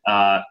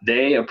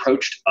 They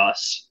approached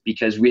us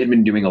because we had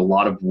been doing a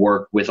lot of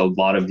work with a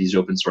lot of these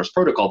open source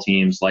protocol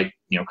teams like,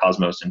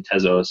 Cosmos and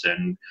Tezos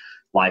and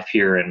Live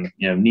Here and,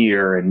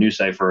 Near and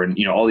NewCipher and,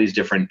 all these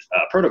different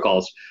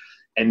protocols.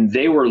 And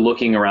they were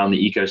looking around the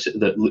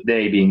ecosystem,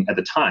 they being at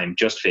the time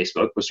just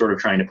Facebook, was sort of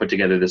trying to put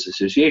together this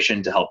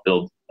association to help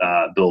build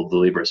the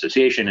Libra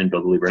Association and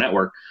build the Libra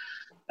network.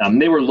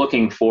 They were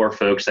looking for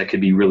folks that could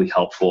be really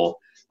helpful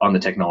on the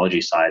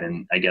technology side.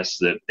 And I guess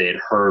that they had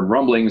heard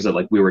rumblings that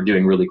like we were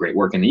doing really great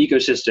work in the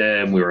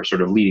ecosystem. We were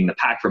sort of leading the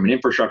pack from an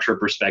infrastructure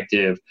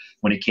perspective.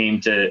 When it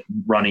came to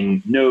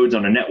running nodes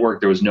on a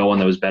network, there was no one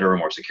that was better or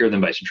more secure than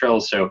Bison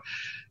Trails. So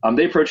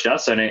they approached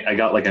us, and I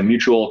got like a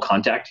mutual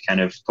contact, kind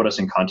of put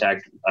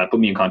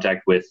me in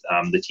contact with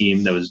the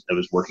team that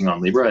was working on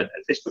Libra at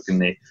Facebook.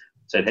 And they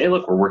said, hey,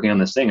 look, we're working on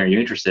this thing. Are you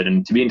interested?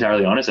 And to be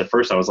entirely honest, at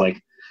first I was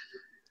like,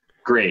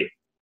 great.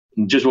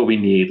 Just what we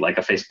need, like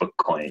a Facebook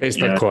coin.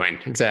 Coin,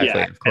 exactly.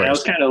 Yeah. And I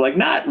was kind of like,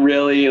 not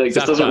really. Like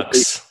this doesn't.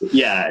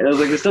 It was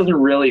like this doesn't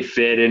really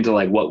fit into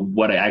like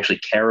what I actually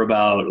care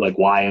about, like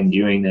why I'm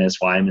doing this,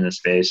 why I'm in this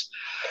space.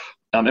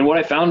 And what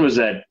I found was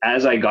that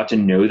as I got to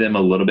know them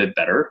a little bit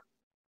better,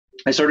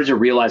 I started to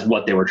realize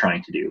what they were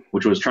trying to do,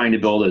 which was trying to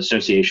build an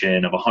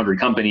association of 100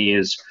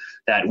 companies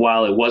that,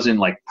 while it wasn't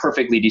like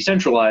perfectly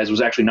decentralized,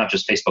 was actually not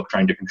just Facebook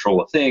trying to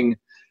control a thing.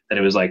 That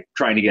it was like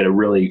trying to get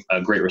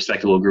a great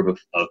respectable group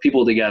of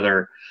people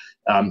together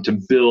to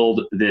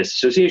build this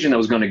association that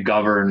was going to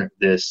govern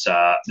this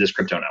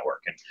crypto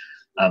network.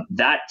 And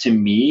that to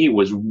me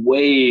was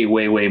way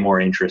more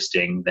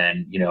interesting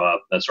than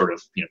a sort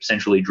of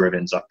centrally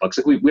driven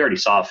Zuckbucks. Like we already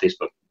saw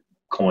Facebook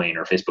coin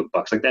or Facebook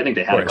bucks. Like I think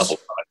they had a couple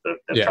of products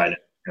that tried it.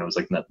 It was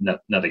like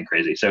nothing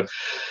crazy. So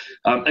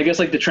I guess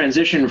like the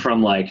transition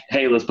from like,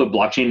 hey, let's put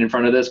blockchain in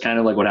front of this, kind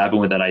of like what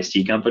happened with that iced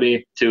tea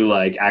company, to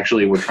like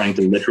actually we're trying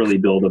to literally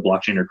build a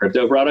blockchain or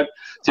crypto product.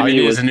 To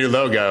me, it was a new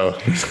logo.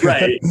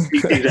 Right.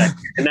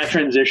 Exactly. And that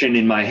transition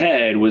in my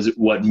head was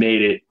what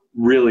made it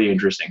really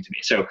interesting to me.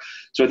 So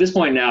at this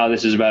point now,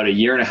 this is about a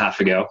year and a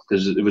half ago,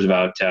 because it was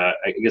about,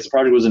 I guess the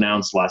project was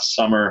announced last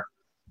summer.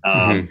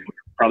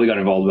 Probably got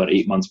involved about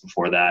 8 months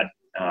before that,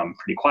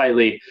 pretty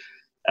quietly.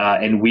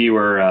 And we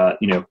were, at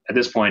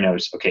this point I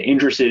was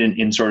interested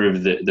in sort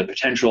of the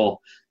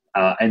potential,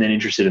 and then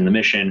interested in the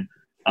mission.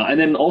 And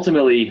then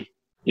ultimately,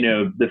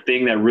 the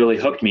thing that really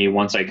hooked me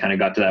once I kind of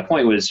got to that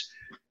point was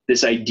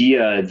this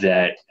idea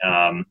that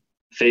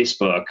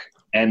Facebook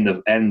and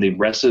the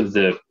rest of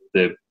the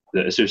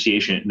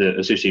association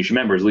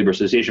members, Libra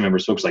association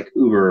members, folks like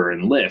Uber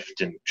and Lyft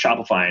and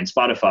Shopify and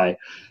Spotify,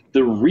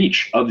 the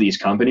reach of these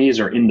companies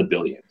are in the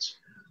billions.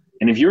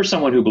 And if you're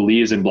someone who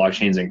believes in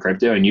blockchains and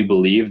crypto and you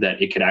believe that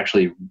it could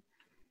actually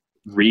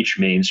reach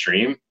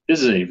mainstream,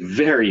 this is a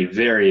very,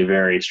 very,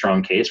 very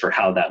strong case for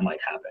how that might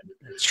happen.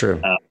 It's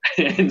true.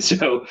 And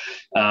so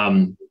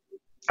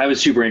I was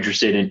super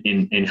interested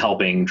in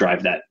helping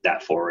drive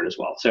that forward as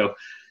well. So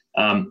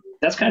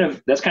that's kind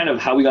of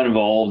how we got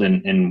involved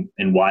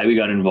and why we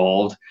got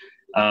involved.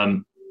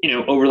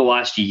 Over the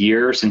last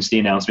year since the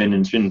announcement, and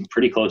it's been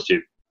pretty close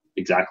to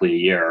exactly a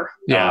year.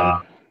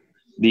 Yeah.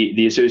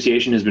 The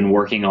association has been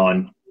working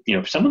on,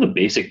 some of the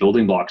basic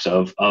building blocks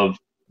of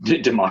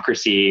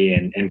democracy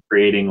and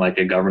creating like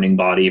a governing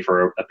body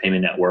for a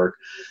payment network.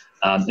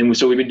 And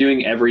so we've been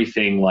doing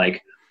everything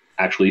like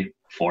actually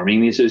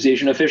forming the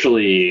association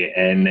officially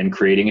and then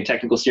creating a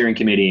technical steering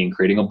committee and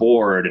creating a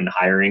board and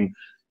hiring,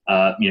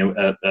 a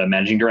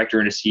managing director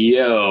and a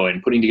CEO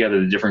and putting together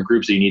the different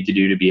groups that you need to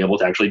do to be able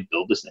to actually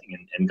build this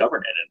thing and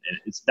govern it. And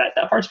it's that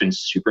part's been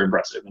super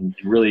impressive and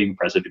really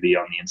impressive to be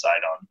on the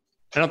inside on.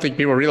 I don't think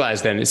people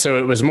realize then. So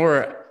it was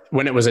more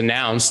when it was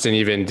announced and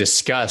even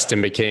discussed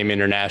and became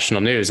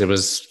international news, it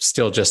was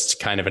still just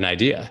kind of an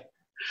idea.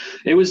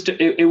 It was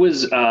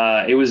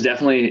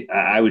definitely,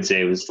 I would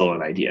say it was still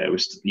an idea. It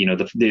was,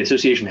 the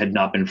association had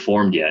not been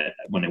formed yet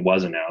when it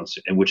was announced,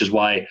 and which is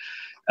why,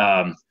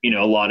 a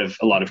lot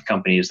of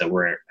companies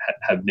that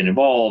have been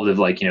involved have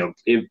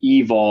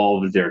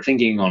evolved their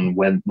thinking on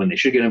when they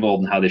should get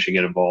involved and how they should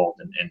get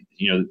involved.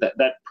 And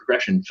that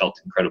progression felt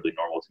incredibly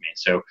normal to me.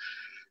 So,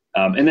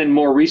 and then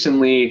more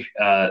recently,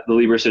 the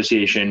Libra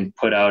Association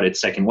put out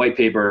its second white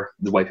paper,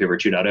 the white paper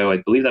 2.0.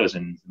 I believe that was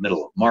in the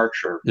middle of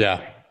March or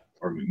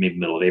maybe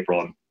middle of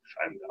April. I'm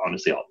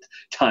honestly,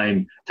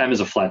 time is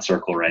a flat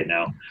circle right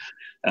now.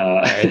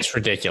 It's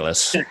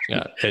ridiculous.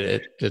 Yeah,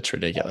 it's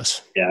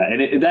ridiculous. Yeah,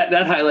 and that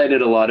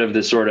highlighted a lot of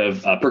the sort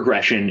of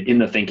progression in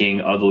the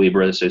thinking of the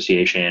Libra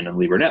Association and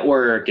Libra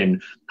Network,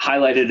 and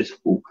highlighted.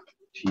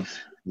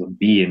 The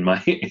bee in my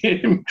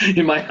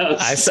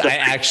house. I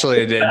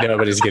actually didn't.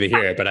 Nobody's going to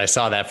hear it, but I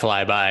saw that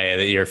fly by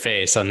your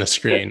face on the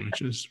screen,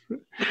 which is.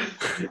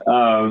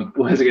 What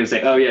was I going to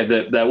say? Oh yeah,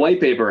 that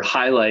white paper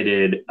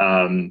highlighted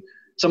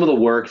some of the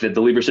work that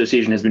the Libra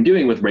Association has been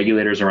doing with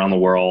regulators around the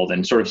world,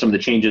 and sort of some of the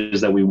changes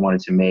that we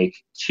wanted to make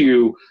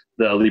to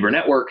the Libra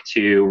network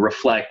to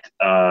reflect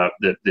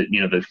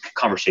the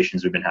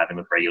conversations we've been having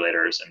with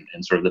regulators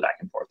and sort of the back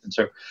and forth. And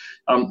so,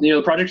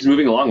 the project is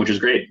moving along, which is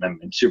great. I'm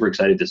super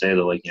excited to say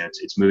that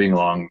it's moving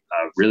along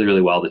really,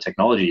 really well. The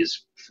technology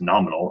is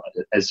phenomenal.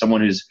 As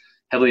someone who's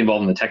heavily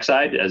involved in the tech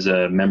side, as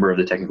a member of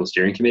the technical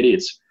steering committee,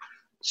 it's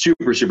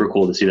super, super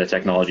cool to see that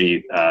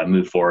technology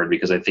move forward,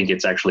 because I think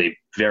it's actually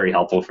very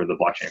helpful for the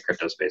blockchain and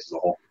crypto space as a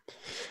whole.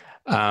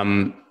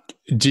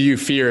 Do you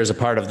fear as a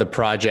part of the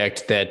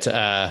project that,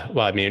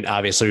 well, I mean,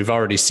 obviously we've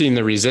already seen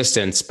the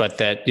resistance, but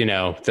that,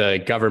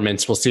 the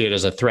governments will see it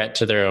as a threat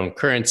to their own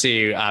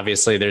currency?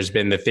 Obviously, there's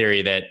been the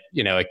theory that,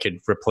 it could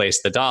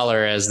replace the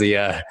dollar as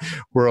the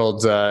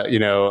world's,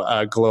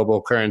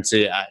 global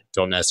currency. I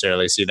don't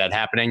necessarily see that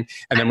happening.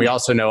 And then we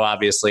also know,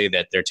 obviously,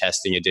 that they're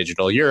testing a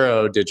digital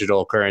euro,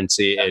 digital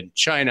currency in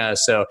China.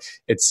 So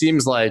it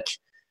seems like,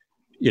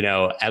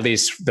 at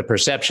least the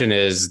perception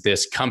is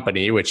this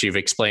company, which you've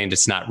explained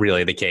it's not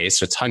really the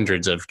case. It's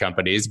hundreds of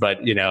companies, but,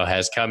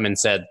 has come and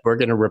said, we're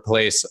going to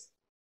replace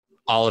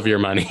all of your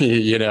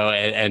money,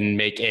 and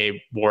make a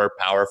more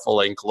powerful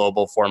and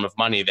global form of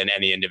money than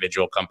any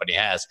individual company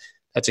has.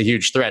 That's a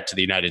huge threat to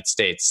the United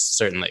States,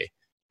 certainly.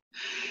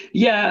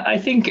 Yeah, I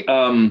think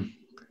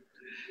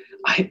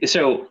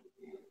so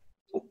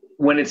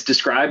when it's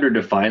described or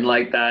defined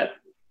like that,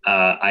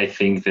 I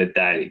think that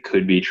it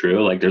could be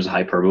true. Like there's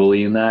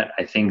hyperbole in that.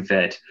 I think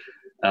that,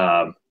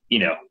 the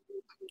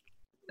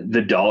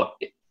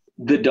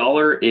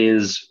dollar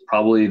is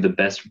probably the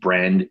best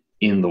brand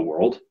in the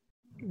world.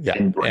 Yeah.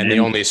 And the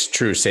only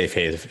true safe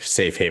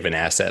haven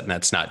asset, and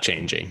that's not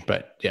changing,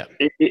 but yeah.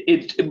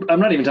 I'm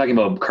not even talking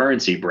about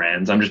currency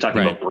brands. I'm just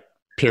talking about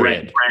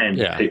period. Brand,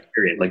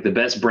 period. Like the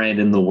best brand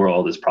in the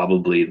world is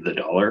probably the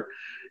dollar.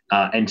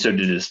 And so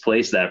to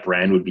displace that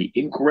brand would be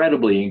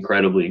incredibly,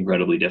 incredibly,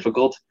 incredibly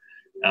difficult.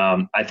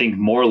 I think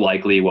more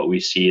likely what we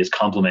see is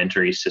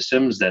complementary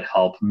systems that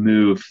help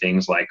move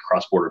things like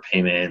cross-border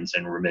payments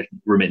and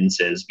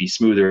remittances be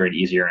smoother and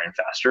easier and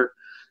faster,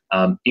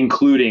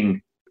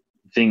 including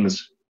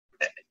things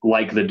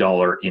like the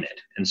dollar in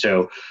it. And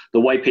so the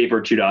white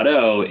paper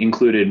 2.0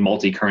 included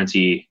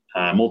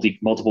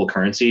multiple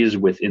currencies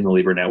within the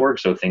Libra network.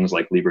 So things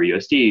like Libra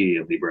USD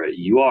and Libra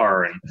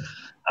EUR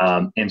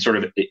and sort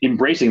of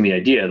embracing the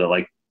idea that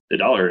like the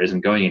dollar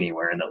isn't going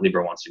anywhere and that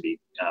Libra wants to be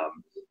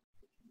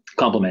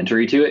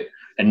complementary to it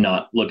and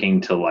not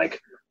looking to like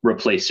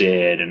replace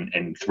it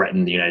and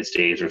threaten the United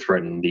States or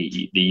threaten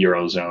the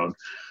Eurozone.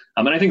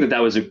 And I think that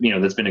was,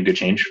 that's been a good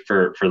change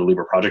for the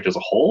Libra project as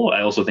a whole.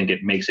 I also think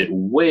it makes it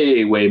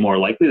way, way more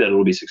likely that it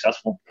will be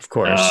successful. Of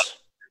course.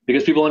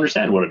 Because people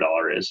understand what a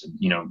dollar is,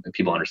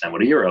 people understand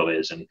what a euro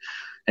is.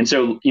 And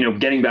so,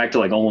 getting back to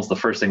like almost the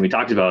first thing we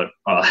talked about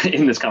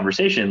in this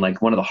conversation,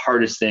 like one of the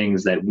hardest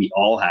things that we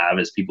all have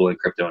as people in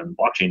crypto and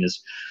blockchain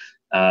is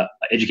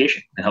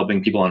education and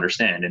helping people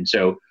understand. And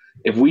so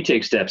if we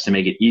take steps to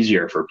make it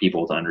easier for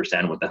people to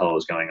understand what the hell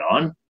is going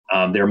on,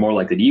 they're more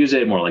likely to use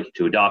it, more likely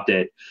to adopt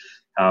it.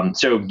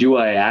 So do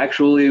I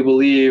actually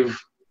believe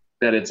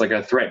that it's like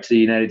a threat to the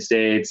United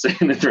States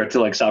and a threat to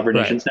like sovereign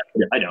nations?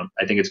 Right. I don't.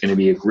 I think it's going to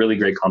be a really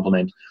great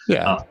complement.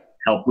 Yeah.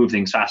 Help move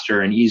things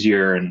faster and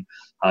easier and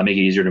make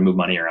it easier to move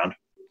money around.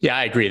 Yeah,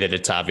 I agree that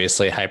it's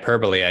obviously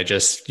hyperbole.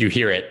 You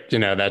hear it,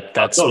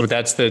 that's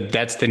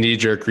the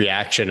knee-jerk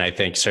reaction, I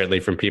think, certainly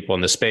from people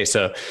in the space.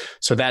 So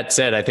that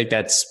said, I think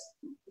that's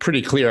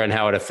pretty clear on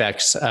how it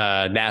affects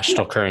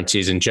national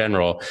currencies in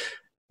general.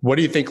 What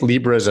do you think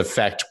Libra's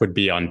effect would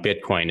be on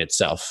Bitcoin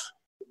itself?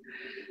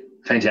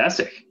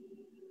 Fantastic.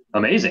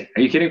 Amazing.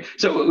 Are you kidding?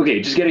 So,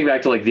 okay, just getting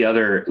back to like the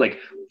other, like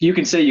you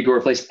can say you could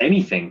replace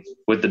anything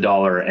with the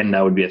dollar and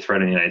that would be a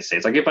threat in the United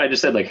States. Like if I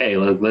just said like, hey,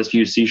 let's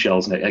use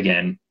seashells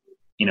again,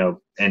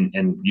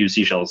 and use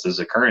seashells as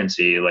a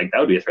currency, like that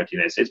would be a threat to the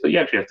United States, but you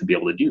actually have to be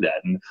able to do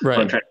that. And what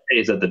I'm trying to say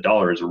is that the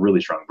dollar is a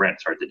really strong brand.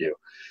 It's hard to do.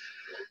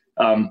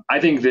 I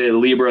think the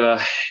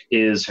Libra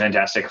is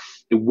fantastic.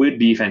 It would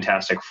be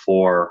fantastic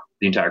for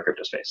the entire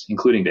crypto space,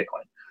 including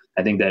Bitcoin.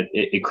 I think that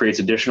it creates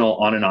additional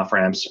on and off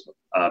ramps,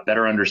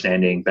 better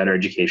understanding, better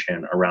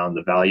education around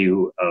the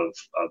value of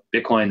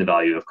Bitcoin, the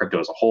value of crypto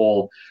as a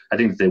whole. I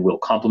think that they will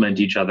complement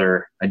each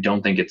other. I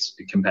don't think it's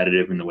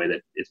competitive in the way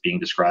that it's being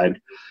described.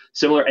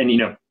 Similar, and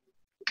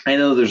I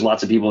know there's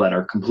lots of people that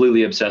are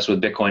completely obsessed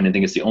with Bitcoin and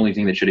think it's the only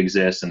thing that should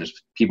exist. And there's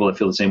people that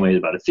feel the same way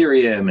about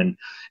Ethereum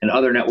and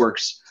other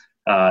networks.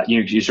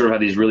 You sort of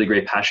have these really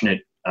great,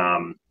 passionate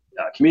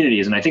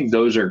communities. And I think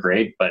those are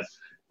great, but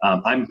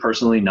I'm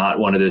personally not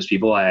one of those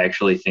people. I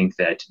actually think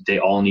that they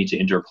all need to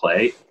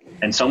interplay,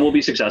 and some will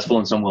be successful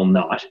and some will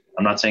not.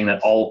 I'm not saying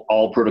that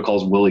all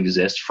protocols will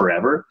exist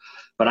forever,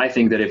 but I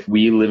think that if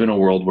we live in a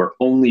world where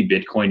only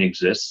Bitcoin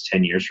exists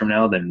 10 years from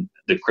now, then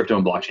the crypto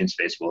and blockchain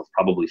space will have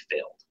probably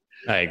failed.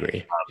 I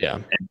agree. Yeah.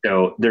 And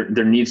so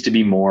there needs to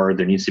be more.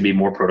 There needs to be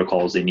more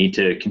protocols. They need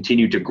to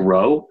continue to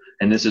grow.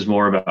 And this is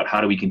more about how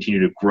do we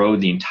continue to grow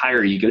the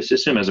entire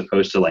ecosystem as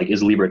opposed to like,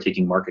 is Libra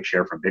taking market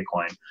share from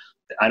Bitcoin?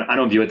 I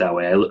don't view it that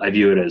way. I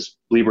view it as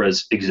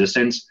Libra's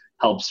existence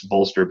helps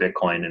bolster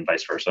Bitcoin and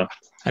vice versa.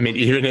 I mean,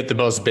 even at the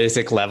most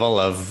basic level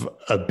of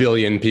 1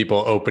 billion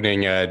people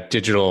opening a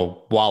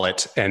digital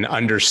wallet and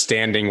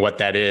understanding what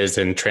that is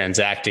and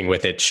transacting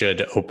with it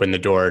should open the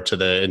door to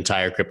the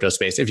entire crypto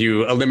space. If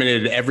you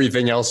eliminated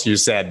everything else you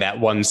said, that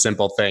one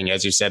simple thing,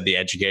 as you said, the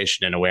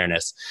education and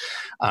awareness,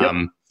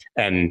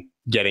 and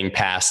getting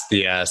past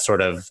the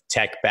sort of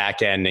tech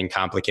backend and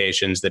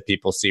complications that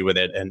people see with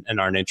it and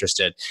aren't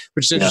interested,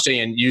 which is interesting.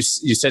 And you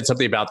said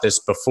something about this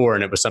before,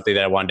 and it was something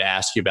that I wanted to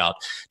ask you about.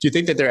 Do you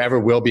think that there ever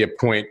will be a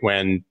point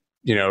when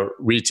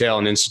retail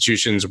and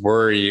institutions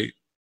worry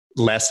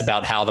less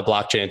about how the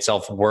blockchain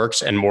itself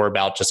works and more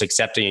about just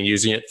accepting and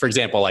using it. For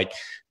example, like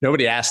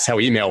nobody asks how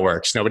email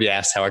works. Nobody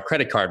asks how a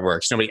credit card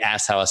works. Nobody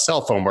asks how a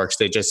cell phone works.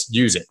 They just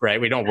use it, right?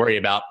 We don't worry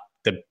about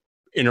the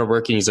inner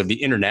workings of the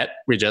internet.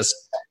 We just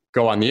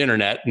go on the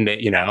internet and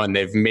and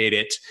they've made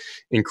it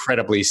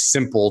incredibly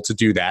simple to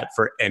do that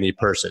for any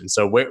person.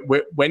 So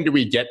when do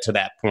we get to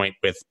that point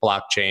with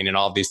blockchain and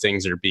all of these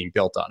things that are being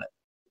built on it?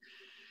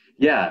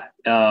 Yeah.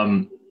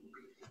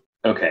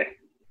 Okay.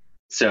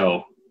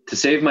 So to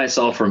save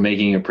myself from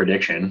making a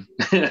prediction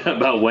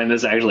about when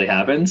this actually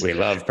happens. We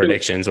love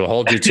predictions. We'll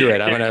hold you to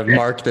it. I'm going to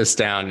mark this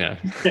down.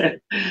 Yeah.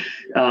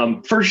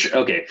 For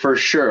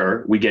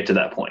sure, we get to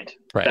that point.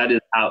 Right.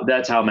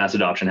 That's how mass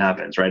adoption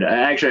happens, right?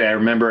 I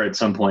remember at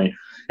some point,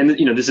 and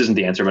this isn't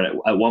the answer, but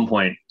at one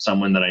point,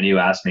 someone that I knew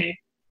asked me,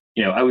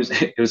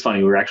 it was funny.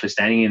 We were actually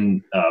standing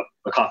in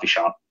a coffee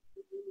shop.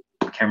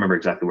 I can't remember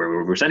exactly where we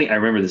were standing. I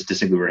remember this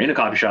distinctly. We were in a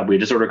coffee shop. We had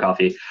just ordered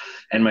coffee,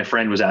 and my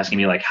friend was asking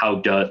me but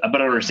I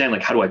don't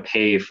understand, how do I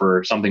pay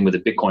for something with a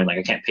Bitcoin?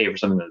 I can't pay for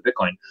something with a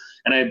Bitcoin.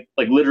 And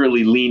I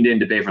literally leaned in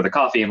to pay for the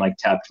coffee and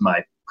tapped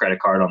my credit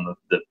card on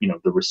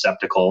the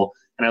receptacle.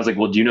 And I was like,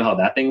 well, do you know how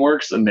that thing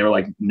works? And they were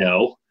like,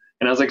 no.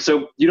 And I was like,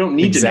 so you don't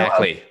need to know.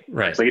 Exactly.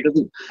 Right. It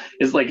doesn't,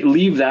 it's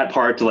leave that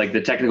part to the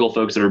technical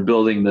folks that are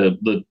building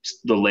the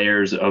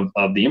layers of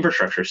the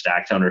infrastructure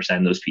stack to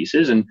understand those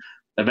pieces. And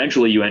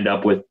eventually you end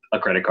up with a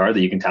credit card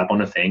that you can tap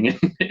on a thing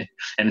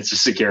and it's a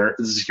secure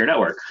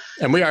network.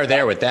 And we are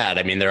there with that.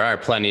 I mean, there are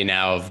plenty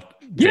now of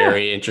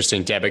very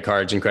interesting debit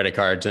cards and credit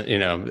cards,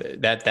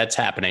 that's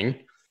happening.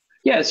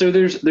 Yeah. So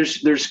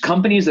there's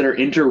companies that are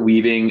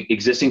interweaving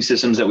existing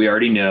systems that we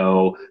already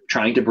know,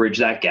 trying to bridge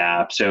that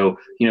gap. So,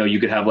 you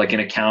could have an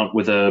account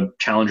with a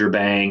challenger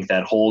bank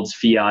that holds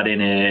fiat in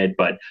it,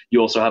 but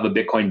you also have a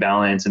Bitcoin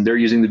balance and they're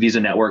using the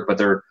Visa network, but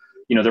they're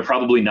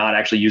probably not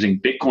actually using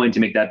Bitcoin to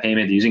make that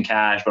payment. They're using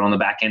cash, but on the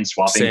back end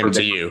swapping Same for to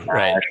Bitcoin you, cash.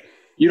 right?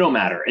 You don't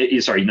matter. You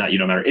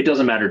don't matter. It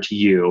doesn't matter to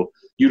you.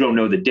 You don't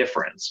know the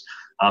difference.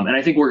 And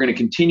I think we're going to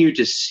continue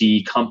to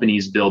see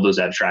companies build those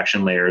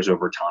abstraction layers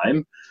over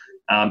time.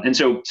 And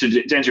so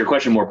to answer your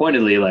question more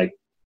pointedly,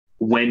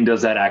 when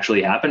does that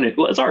actually happen?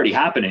 It's already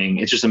happening.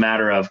 It's just a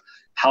matter of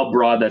how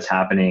broad that's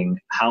happening,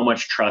 how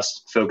much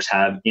trust folks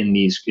have in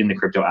the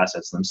crypto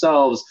assets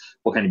themselves,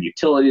 what kind of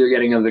utility they're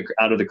getting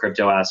out of the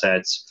crypto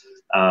assets.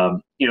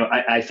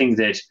 I think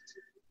that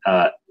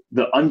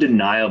the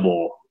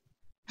undeniable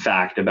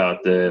fact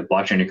about the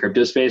blockchain and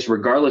crypto space,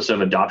 regardless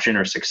of adoption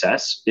or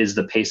success, is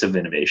the pace of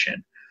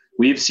innovation.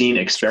 We've seen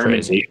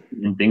experimentation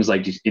in things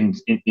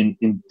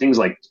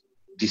like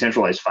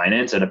decentralized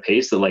finance at a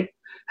pace that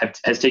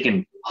has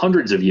taken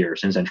hundreds of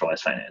years in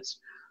centralized finance,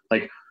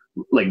 like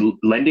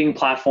lending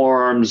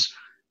platforms.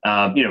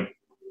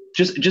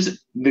 Just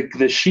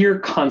the sheer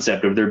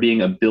concept of there being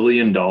 $1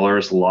 billion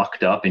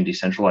locked up in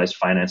decentralized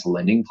finance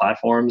lending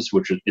platforms,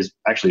 which is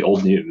actually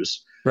old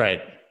news,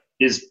 right,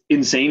 is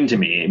insane to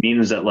me. It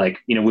means that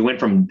we went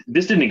from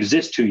this didn't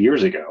exist 2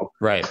 years ago,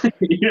 right? This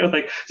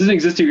didn't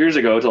exist 2 years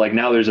ago to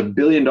now there's $1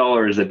 billion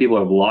that people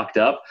have locked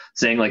up,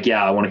 saying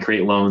yeah, I want to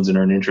create loans and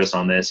earn interest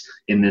on this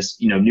in this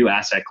new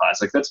asset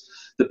class. That's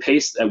the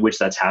pace at which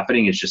that's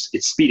happening. It's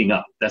speeding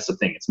up. That's the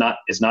thing. It's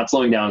not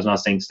slowing down. It's not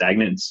staying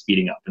stagnant. It's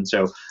speeding up. And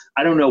so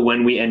I don't know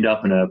when we end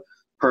up in a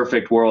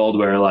perfect world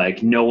where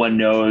no one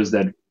knows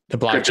that the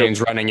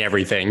blockchain's running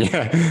everything.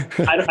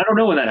 I don't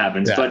know when that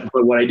happens, but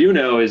what I do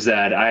know is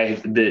that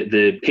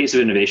the pace of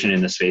innovation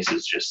in this space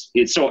is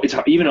it's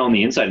even on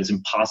the inside, it's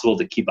impossible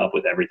to keep up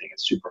with everything.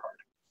 It's super hard.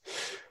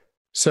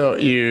 So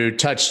you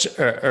touched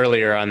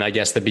earlier on, I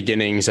guess, the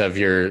beginnings of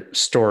your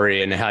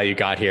story and how you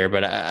got here,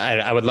 but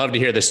I would love to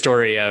hear the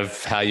story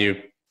of how you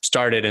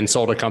started and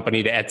sold a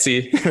company to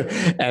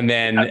Etsy and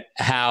then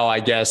how, I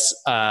guess,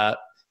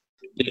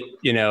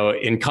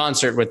 in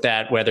concert with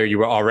that, whether you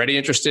were already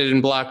interested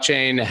in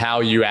blockchain,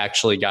 how you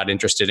actually got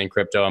interested in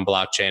crypto and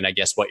blockchain, I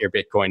guess what your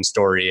Bitcoin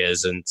story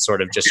is and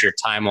sort of just your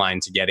timeline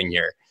to getting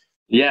here.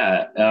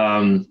 Yeah,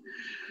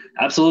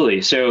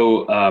 absolutely.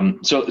 So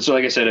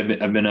like I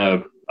said, I've been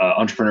a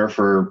entrepreneur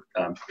for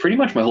pretty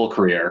much my whole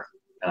career,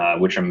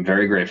 which I'm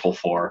very grateful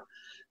for.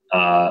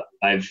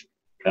 I've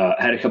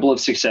had a couple of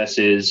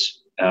successes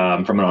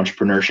from an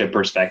entrepreneurship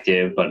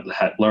perspective, but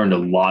learned a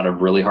lot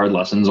of really hard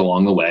lessons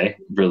along the way,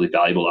 really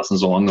valuable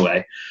lessons along the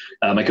way.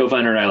 My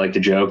co-founder and I like to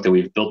joke that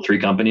we've built 3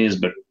 companies,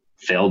 but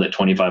failed at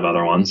 25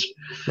 other ones.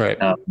 Right.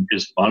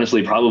 Just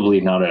honestly,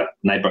 probably not a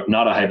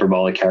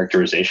hyperbolic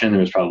characterization.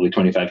 There was probably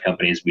 25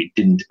 companies we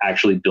didn't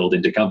actually build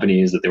into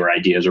companies, that they were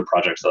ideas or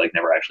projects that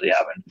never actually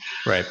happened.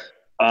 Right.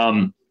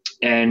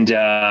 And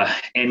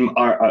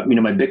our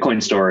my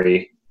Bitcoin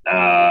story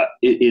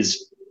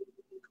is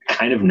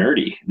kind of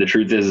nerdy. The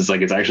truth is,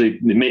 it's actually,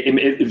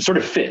 it sort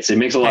of fits. It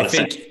makes a lot of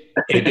sense.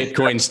 A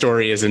Bitcoin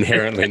story is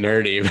inherently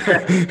nerdy.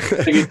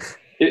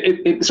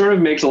 It sort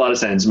of makes a lot of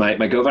sense. My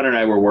co-founder and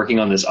I were working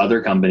on this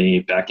other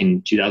company back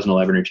in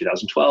 2011 or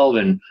 2012.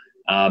 And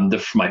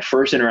my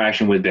first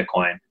interaction with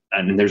Bitcoin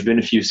and there's been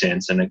a few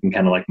since, and I can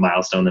kind of like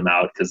milestone them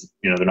out because,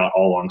 you know, they're not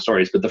all long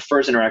stories. But the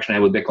first interaction I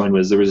had with Bitcoin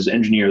was there was this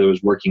engineer that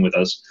was working with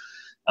us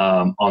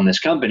on this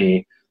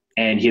company,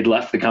 and he had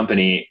left the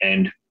company,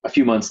 and a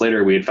few months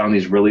later, we had found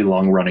these really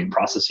long-running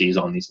processes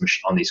on these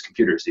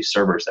computers, these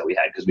servers that we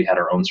had, because we had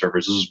our own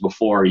servers. This was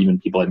before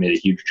even people had made a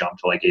huge jump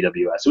to like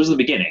AWS. It was the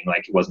beginning,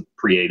 like it wasn't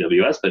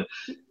pre-AWS, but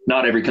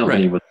not every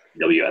company was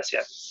AWS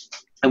yet.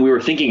 And we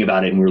were thinking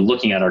about it, and we were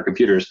looking at our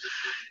computers,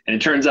 and it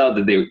turns out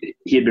that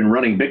he had been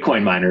running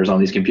Bitcoin miners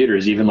on these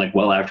computers even like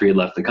well after he had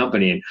left the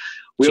company. And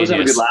we always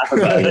have a good laugh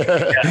about it.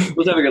 Yeah, we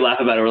always have a good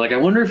laugh about it. We're like, I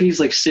wonder if he's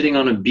like sitting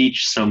on a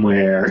beach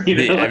somewhere. You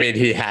know? I mean,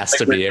 he has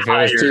to be. If it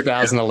was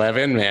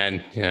 2011,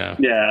 man, yeah.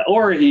 Yeah,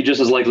 or he just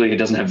as likely he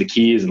doesn't have the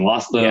keys and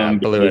lost them. Yeah,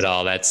 blew it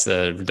all. That's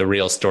the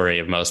real story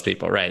of most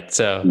people, right?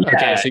 So,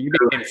 okay, so you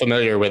became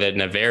familiar with it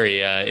in a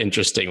very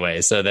interesting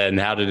way. So then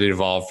how did it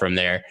evolve from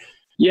there?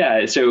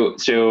 Yeah, so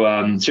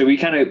we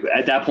kind of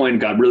at that point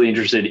got really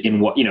interested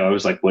in what, you know, I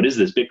was like, what is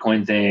this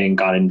Bitcoin thing?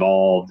 Got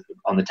involved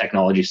on the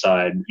technology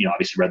side, you know,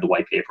 obviously read the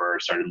white paper,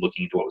 started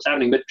looking into what was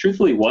happening, but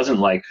truthfully wasn't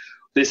like,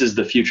 this is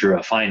the future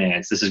of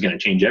finance. This is going to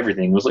change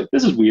everything. It was like,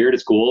 this is weird.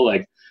 It's cool.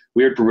 Like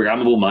weird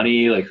programmable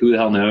money. Like who the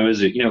hell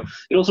knows? You know,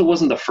 it also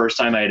wasn't the first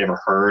time I had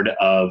ever heard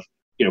of,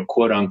 you know,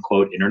 quote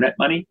unquote internet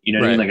money. You know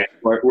what I mean?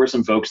 Like were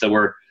some folks that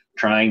were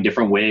trying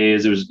different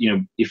ways. It was, you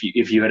know, if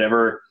you had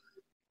ever,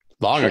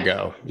 long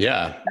ago.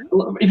 Yeah.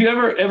 If you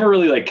ever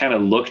really like kind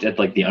of looked at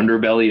like the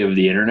underbelly of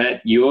the internet,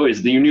 you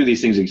knew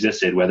these things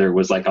existed, whether it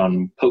was like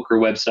on poker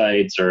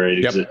websites or it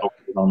existed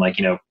on like,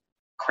 you know,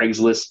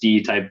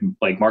 Craigslist-y type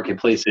like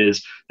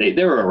marketplaces. They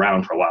were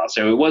around for a while.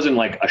 So it wasn't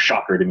like a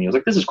shocker to me. I was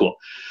like, this is cool.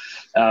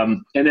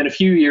 And then a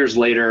few years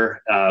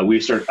later, I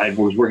was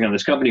working on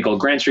this company called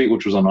Grand Street,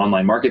 which was an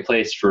online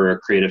marketplace for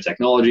creative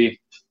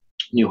technology,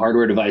 new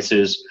hardware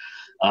devices.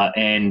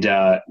 And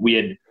we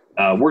had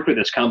worked with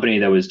this company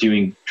that was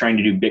trying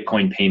to do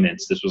Bitcoin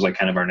payments. This was like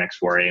kind of our next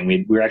foray. And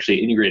we were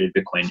actually integrated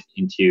Bitcoin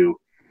into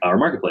our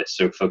marketplace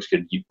so folks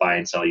could buy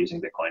and sell using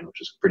Bitcoin,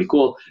 which is pretty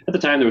cool. At the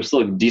time, there was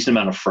still a decent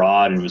amount of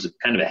fraud and it was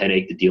kind of a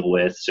headache to deal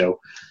with. So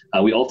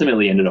we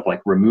ultimately ended up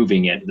like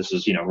removing it. This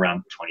was, you know,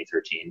 around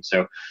 2013.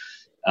 So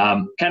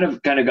kind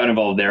of got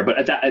involved there.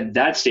 But at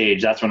that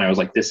stage, that's when I was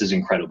like, this is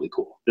incredibly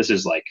cool.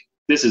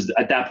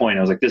 At that point,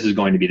 I was like, this is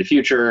going to be the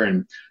future,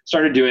 and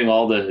started doing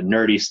all the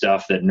nerdy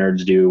stuff that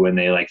nerds do when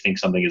they like think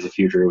something is the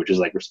future, which is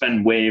like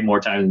spend way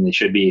more time than they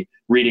should be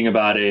reading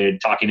about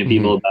it, talking to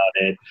people about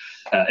it,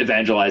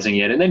 evangelizing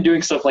it, and then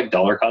doing stuff like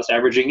dollar cost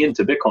averaging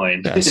into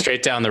Bitcoin.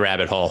 Straight down the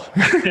rabbit hole.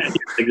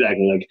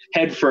 Exactly. Like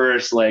head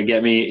first, like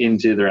get me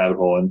into the rabbit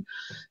hole.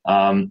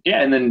 And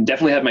and then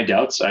definitely had my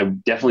doubts. I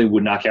definitely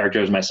would not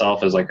characterize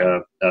myself as like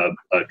a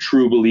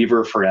true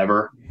believer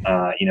forever.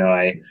 You know,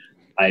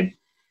 I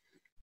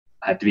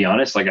have to be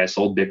honest, like I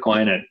sold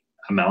Bitcoin at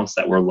amounts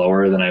that were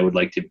lower than I would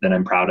like to, than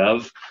I'm proud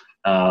of.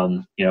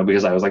 You know,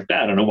 because I was like,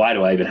 I don't know, why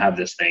do I even have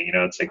this thing? You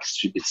know, it's like,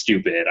 it's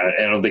stupid.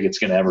 I don't think it's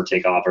going to ever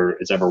take off or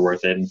it's ever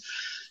worth it.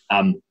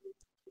 And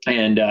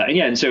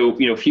so,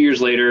 you know, a few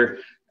years later,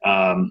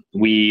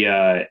 we'd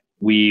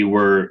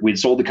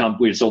sold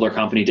our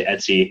company to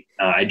Etsy.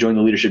 I joined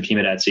the leadership team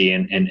at Etsy,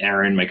 and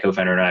Aaron, my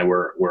co-founder, and I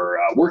were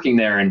working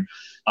there, and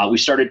we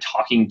started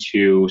talking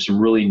to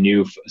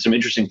some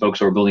interesting folks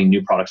who are building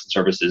new products and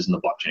services in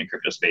the blockchain and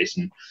crypto space.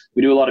 And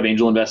we do a lot of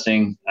angel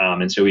investing,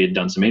 and so we had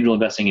done some angel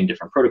investing in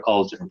different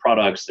protocols, different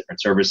products,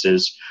 different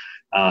services,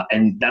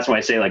 and that's why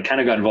I say like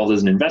kind of got involved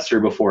as an investor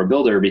before a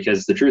builder,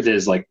 because the truth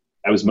is like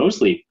I was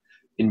mostly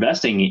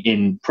investing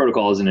in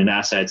protocols and in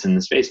assets in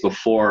the space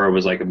before I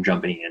was like, I'm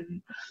jumping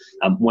in.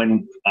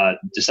 When we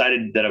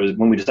decided we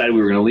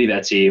were going to leave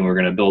Etsy and we were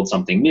going to build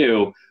something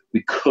new,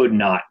 we could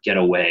not get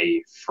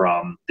away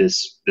from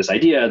this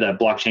idea that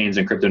blockchains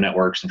and crypto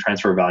networks and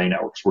transfer value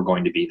networks were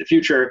going to be the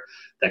future,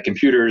 that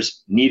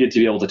computers needed to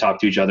be able to talk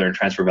to each other and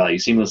transfer value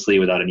seamlessly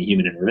without any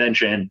human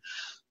intervention.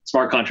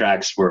 Smart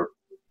contracts were,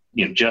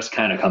 you know, just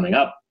kind of coming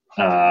up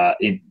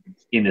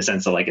in the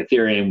sense that like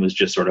Ethereum was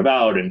just sort of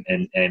out and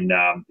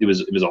it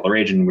was all the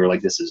rage, and we were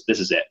like, this is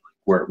it.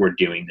 We're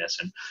doing this,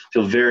 and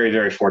feel very,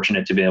 very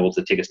fortunate to be able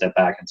to take a step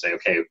back and say,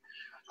 okay,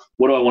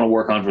 what do I want to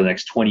work on for the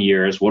next 20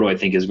 years? What do I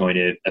think is going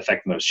to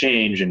affect the most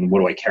change, and what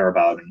do I care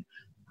about?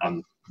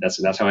 And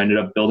that's how I ended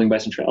up building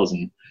Bison Trails.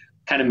 And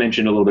kind of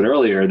mentioned a little bit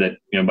earlier that,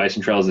 you know,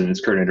 Bison Trails in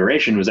its current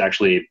iteration was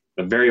actually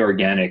a very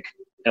organic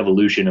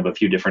evolution of a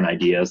few different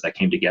ideas that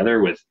came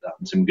together with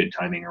some good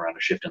timing around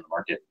a shift in the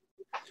market.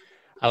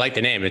 I like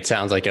the name. It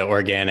sounds like an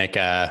organic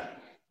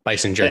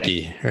bison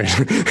jerky.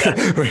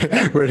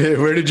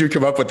 Where did you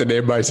come up with the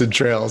name Bison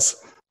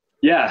Trails?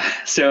 Yeah.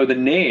 So the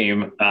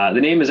name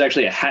is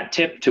actually a hat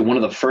tip to one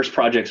of the first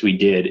projects we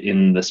did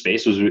in the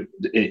space. Was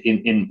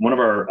in one of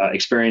our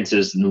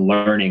experiences in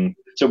learning.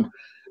 So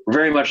we're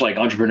very much like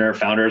entrepreneur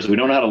founders. We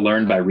don't know how to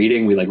learn by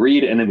reading. We like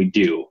read and then we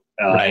do.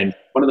 Right. And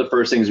one of the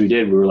first things we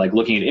did, we were like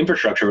looking at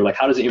infrastructure. We're like,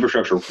 how does the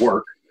infrastructure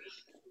work?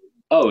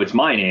 Oh, it's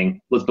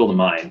mining. Let's build a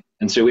mine.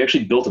 And so we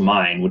actually built a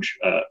mine, which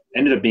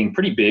ended up being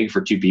pretty big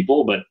for two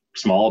people, but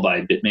small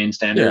by Bitmain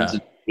standards.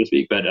 to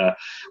speak. But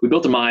we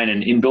built a mine,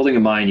 and in building a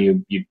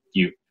mine,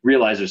 you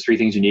realize there's three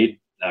things you need: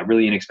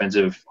 really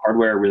inexpensive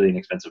hardware, really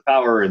inexpensive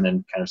power, and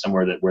then kind of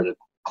somewhere where the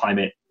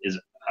climate is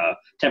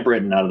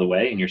temperate and out of the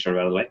way, and you're sort of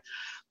out of the way.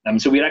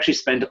 So we had actually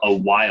spent a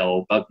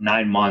while, about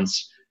 9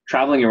 months,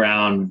 traveling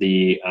around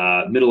the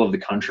middle of the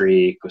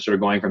country, sort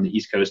of going from the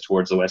East Coast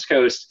towards the West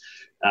Coast,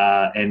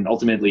 and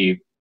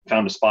ultimately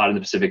found a spot in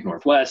the Pacific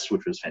Northwest,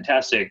 which was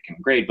fantastic and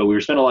great. But we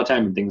were spending a lot of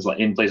time in things like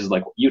in places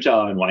like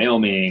Utah and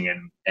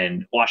Wyoming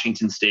and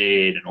Washington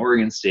State and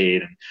Oregon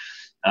State,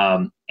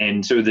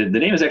 and so the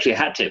name is actually a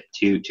hat tip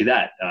to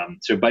that.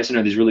 So bison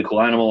are these really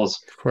cool animals.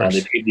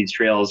 They paved these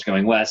trails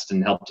going west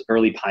and helped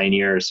early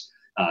pioneers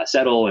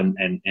settle and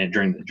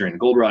during the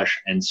gold rush.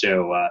 And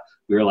so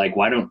we were like,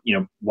 why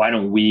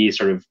don't we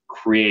sort of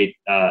create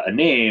a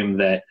name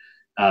that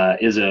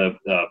is a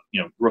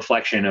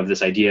reflection of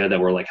this idea that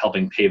we're like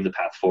helping pave the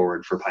path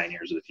forward for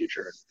pioneers of the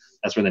future. And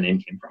that's where the name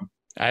came from.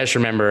 I just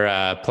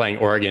remember playing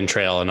Oregon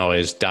Trail and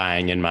always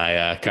dying in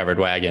my covered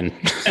wagon.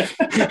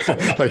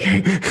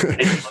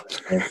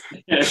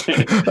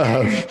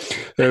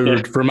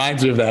 It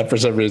reminds me of that for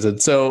some reason.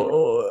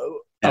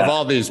 So of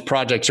all these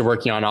projects you're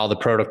working on, all the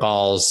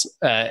protocols,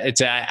 I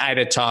had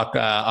a talk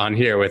on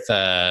here with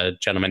a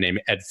gentleman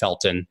named Ed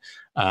Felton,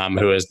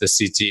 who is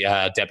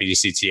the deputy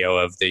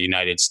CTO of the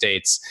United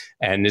States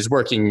and is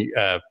working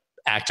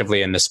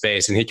actively in the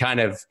space. And he kind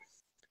of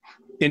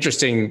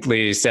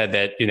interestingly said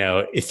that,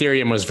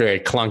 Ethereum was very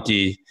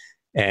clunky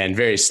and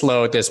very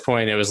slow at this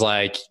point. It was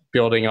like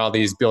building all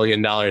these $1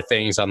 billion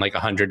things on like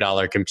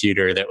 $100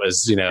 computer that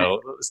was,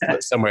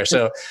 somewhere.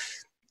 So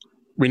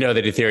we know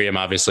that Ethereum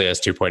obviously has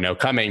 2.0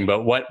 coming,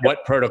 but what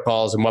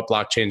protocols and what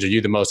blockchains are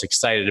you the most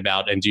excited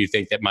about? And do you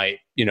think that might,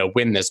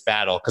 win this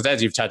battle? Because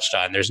as you've touched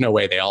on, there's no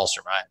way they all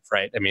survive,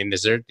 right? I mean,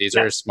 these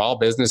are small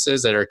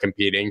businesses that are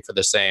competing for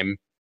the same,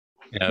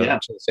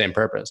 same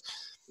purpose.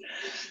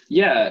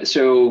 Yeah.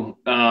 So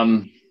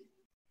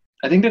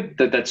I think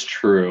that's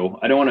true.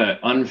 I don't want to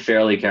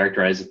unfairly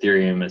characterize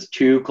Ethereum as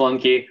too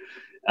clunky.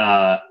 There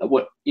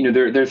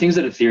are things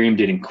that Ethereum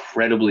did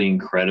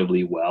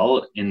incredibly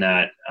well in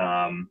that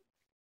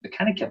it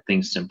kind of kept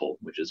things simple,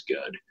 which is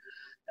good.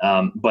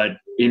 But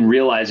in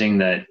realizing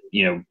that,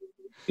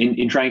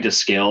 in trying to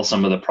scale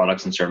some of the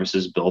products and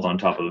services built on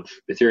top of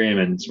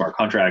Ethereum and smart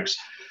contracts,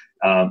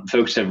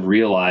 folks have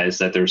realized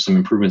that there's some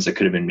improvements that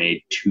could have been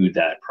made to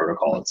that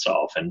protocol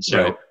itself. And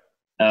so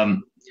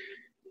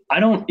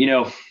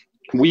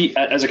we,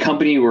 as a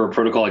company, we're a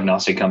protocol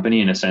agnostic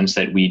company in a sense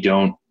that we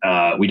don't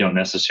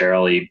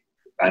necessarily,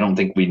 I don't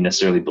think we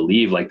necessarily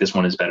believe like this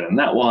one is better than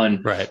that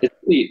one. Right. It's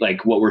really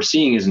like what we're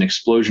seeing is an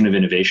explosion of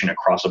innovation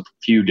across a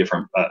few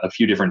different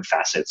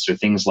facets. So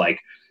things like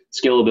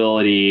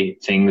scalability,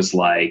 things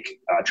like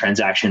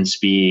transaction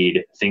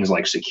speed, things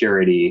like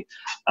security.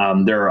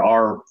 There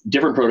are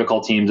different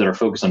protocol teams that are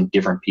focused on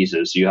different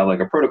pieces. So you have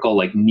like a protocol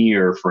like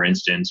Near, for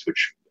instance,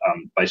 which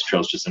Bison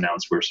Trails just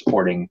announced we're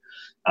supporting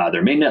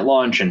their mainnet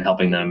launch and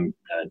helping them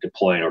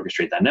deploy and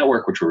orchestrate that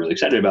network, which we're really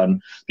excited about.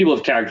 And people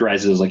have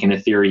characterized it as like an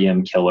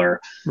Ethereum killer.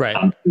 Right.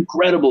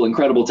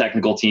 Incredible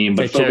technical team.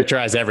 But they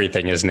characterize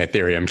everything as an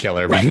Ethereum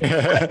killer. Right.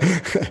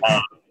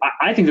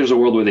 I think there's a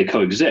world where they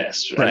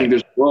coexist. Right. I think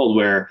there's a world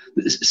where,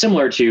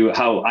 similar to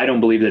how I don't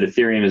believe that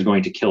Ethereum is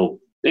going to kill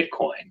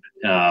Bitcoin.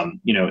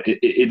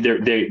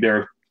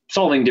 They're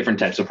solving different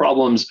types of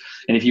problems.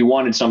 And if you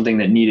wanted something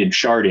that needed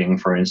sharding,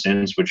 for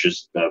instance, which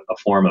is a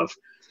form of,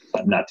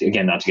 not to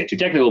get too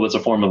technical, but it's a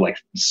form of like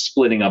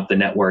splitting up the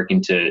network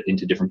into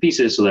different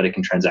pieces so that it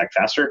can transact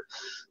faster.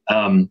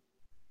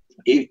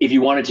 If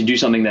you wanted to do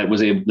something that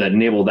that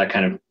enabled that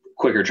kind of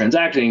quicker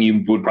transacting,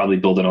 you would probably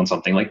build it on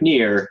something like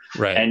Near.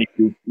 Right. And if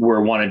you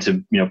wanted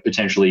to,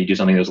 potentially do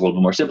something that's a little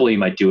bit more simple, you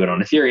might do it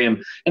on Ethereum.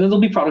 And then there'll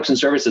be products and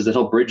services that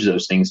help bridge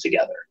those things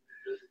together.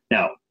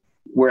 Now,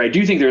 where I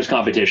do think there's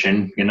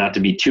competition, and not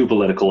to be too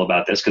political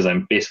about this, because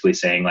I'm basically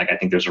saying like I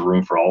think there's a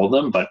room for all of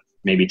them, but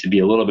maybe to be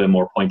a little bit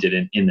more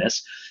pointed in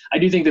this, I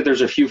do think that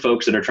there's a few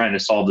folks that are trying to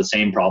solve the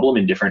same problem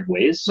in different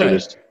ways. So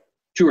there's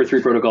 2 or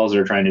 3 protocols that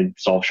are trying to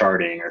solve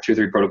sharding, or 2 or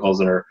 3 protocols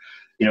that are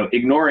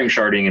ignoring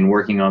sharding and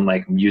working on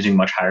like using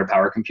much higher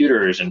power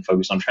computers and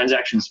focus on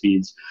transaction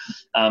speeds.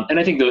 And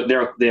I think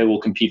they will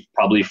compete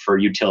probably for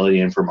utility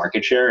and for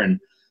market share. And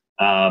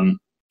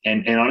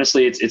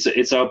honestly,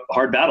 it's a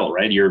hard battle,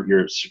 right?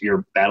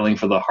 You're battling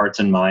for the hearts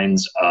and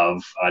minds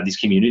of these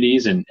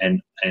communities, and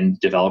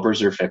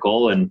developers are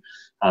fickle, and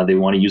they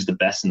want to use the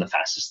best and the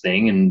fastest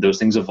thing, and those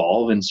things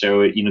evolve. And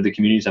so, the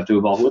communities have to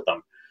evolve with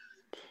them.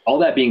 All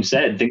that being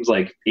said, things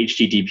like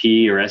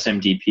HTTP or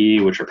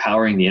SMTP, which are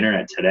powering the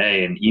internet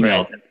today, and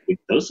email,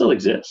 those still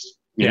exist.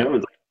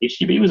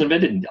 HTTP was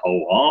invented a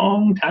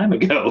long time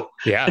ago.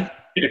 Yeah.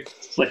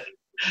 It's like,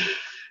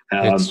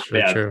 it's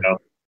true.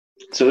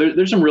 So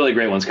there's some really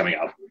great ones coming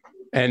out.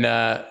 And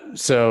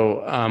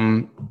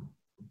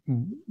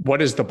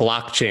what is the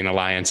Blockchain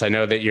Alliance? I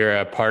know that you're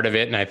a part of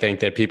it, and I think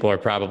that people are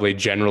probably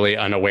generally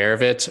unaware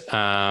of it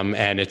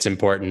and its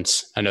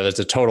importance. I know there's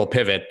a total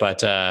pivot,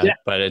 but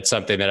it's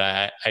something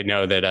that I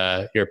know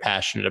that you're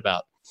passionate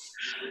about.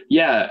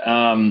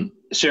 Yeah.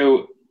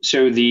 So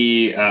So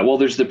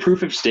there's the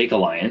Proof of Stake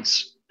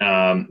Alliance,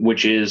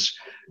 which is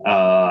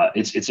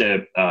it's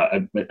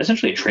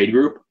essentially a trade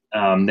group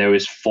that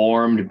was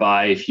formed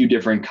by a few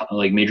different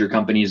major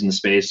companies in the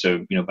space.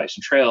 So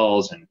Bison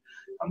Trails and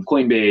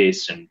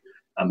Coinbase and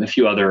a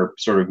few other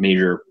sort of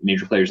major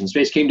players in the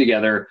space came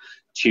together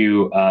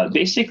to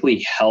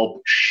basically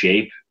help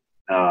shape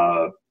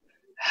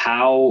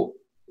how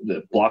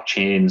the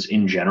blockchains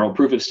in general,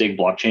 proof of stake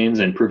blockchains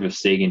and proof of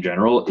stake in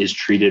general, is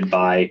treated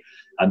by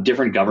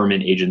different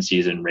government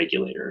agencies and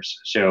regulators.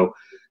 So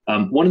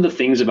one of the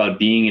things about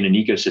being in an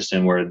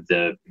ecosystem where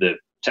the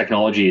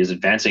technology is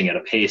advancing at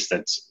a pace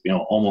that's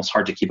almost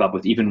hard to keep up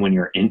with even when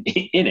you're in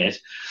it,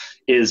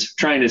 is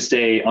trying to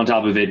stay on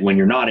top of it when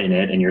you're not in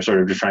it and you're sort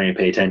of just trying to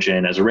pay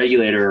attention as a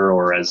regulator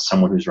or as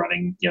someone who's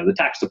running the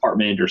tax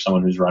department or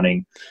someone who's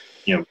running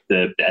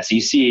the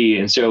SEC.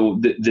 And so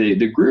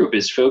the group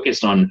is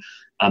focused on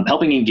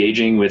helping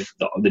engaging with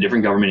the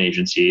different government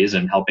agencies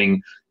and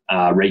helping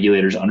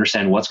regulators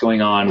understand what's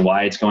going on,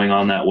 why it's going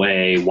on that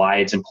way, why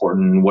it's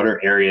important, what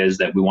are areas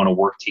that we want to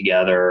work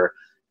together,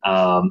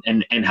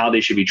 and how they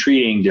should be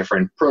treating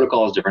different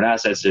protocols, different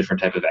assets, different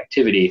type of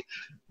activity,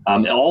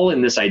 all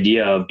in this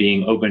idea of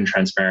being open,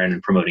 transparent,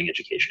 and promoting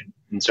education.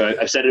 And so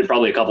I've said it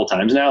probably a couple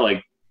times now,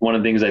 like one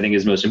of the things I think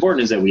is most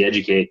important is that we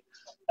educate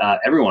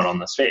everyone on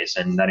the space,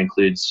 and that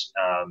includes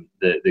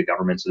the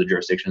governments of the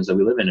jurisdictions that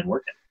we live in and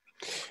work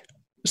in.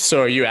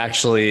 So are you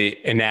actually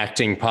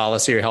enacting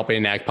policy or helping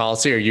enact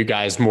policy? Or are you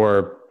guys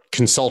more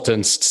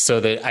consultants so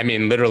that,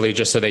 literally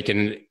just so they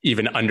can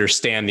even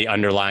understand the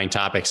underlying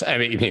topics?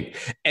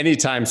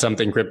 Anytime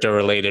something crypto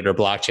related or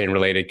blockchain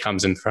related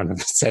comes in front of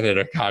the Senate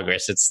or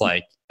Congress, it's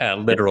like a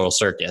literal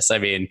circus.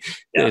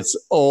 It's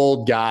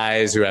old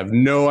guys who have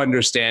no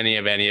understanding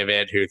of any of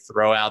it, who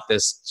throw out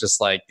these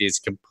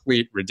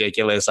complete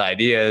ridiculous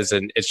ideas.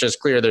 And it's just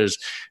clear there's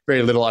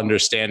very little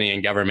understanding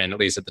in government, at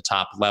least at the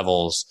top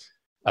levels,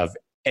 of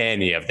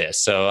any of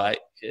this. So are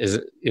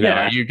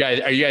you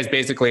guys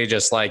basically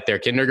just like their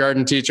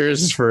kindergarten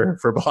teachers for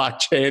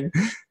blockchain?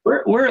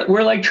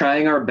 We're like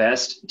trying our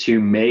best to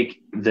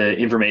make the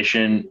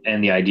information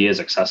and the ideas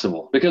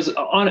accessible, because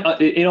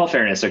in all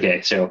fairness,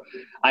 okay, so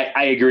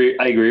I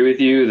agree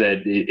with you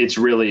that it's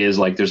really is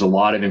like there's a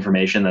lot of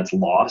information that's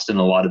lost and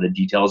a lot of the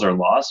details are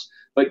lost.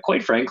 But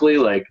quite frankly,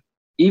 like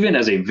even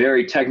as a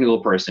very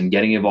technical person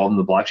getting involved in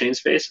the blockchain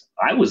space,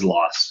 I was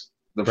lost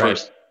the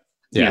first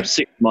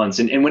 6 months.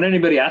 And when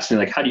anybody asks me,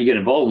 like, how do you get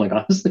involved? I'm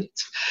like, honestly,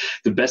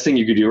 the best thing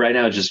you could do right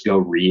now is just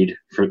go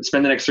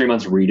spend the next 3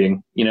 months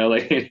reading,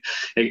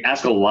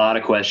 ask a lot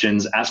of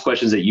questions, ask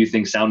questions that you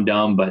think sound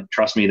dumb, but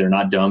trust me, they're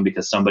not dumb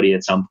because somebody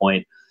at some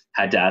point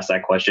had to ask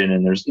that question.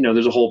 And there's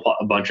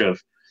a bunch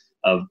of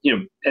at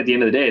the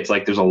end of the day, it's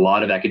like, there's a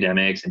lot of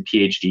academics and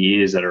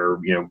PhDs that are,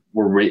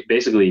 we're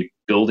basically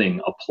building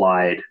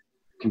applied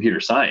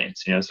computer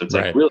science, so it's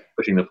like really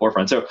pushing the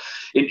forefront. So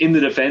in the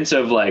defense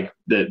of like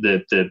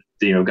the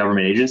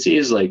government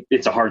agencies, like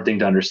it's a hard thing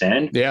to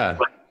understand. Yeah.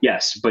 But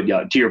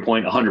to your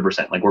point,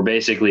 100%. Like we're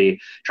basically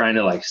trying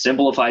to like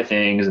simplify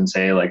things and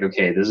say like,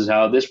 okay, this is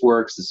how this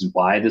works. This is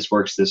why this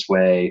works this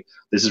way.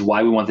 This is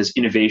why we want this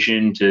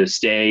innovation to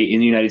stay in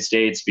the United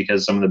States,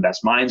 because some of the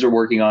best minds are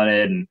working on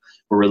it, and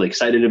we're really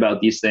excited about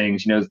these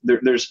things.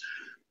 There's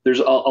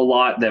a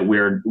lot that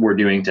we're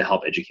doing to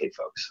help educate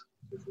folks.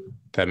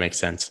 That makes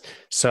sense.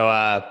 So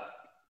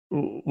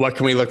what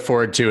can we look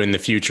forward to in the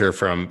future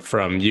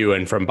from you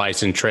and from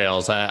Bison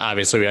Trails?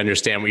 Obviously, we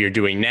understand what you're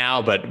doing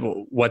now, but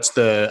what's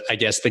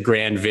the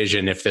grand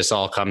vision if this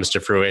all comes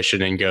to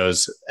fruition and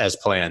goes as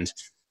planned?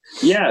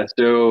 Yeah.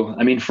 So,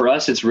 for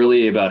us, it's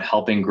really about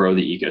helping grow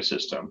the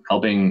ecosystem,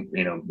 helping,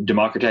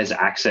 democratize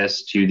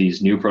access to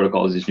these new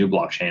protocols, these new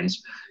blockchains,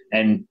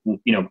 and,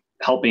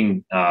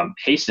 helping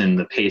hasten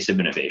the pace of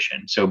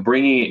innovation. So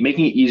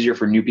making it easier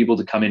for new people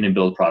to come in and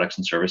build products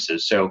and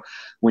services. So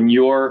when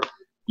you're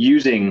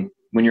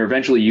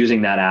eventually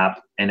using that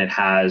app and it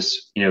has,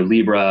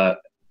 Libra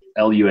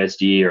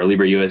LUSD or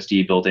Libra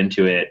USD built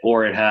into it,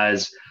 or it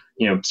has,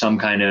 some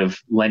kind of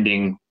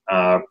lending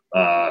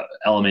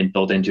element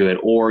built into it,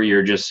 or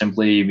you're just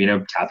simply,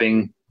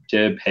 tapping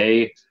to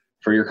pay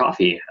for your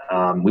coffee.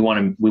 We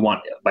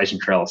want Bison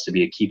Trails to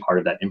be a key part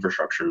of that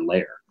infrastructure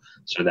layer,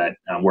 so that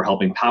we're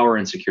helping power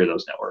and secure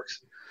those networks.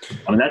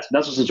 That's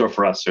what's in store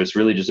for us. So it's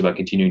really just about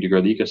continuing to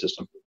grow the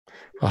ecosystem.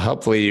 Well,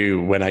 hopefully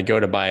when I go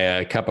to buy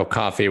a cup of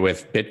coffee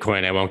with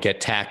Bitcoin, I won't get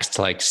taxed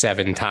like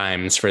 7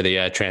 times for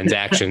the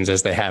transactions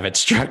as they have it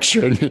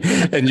structured.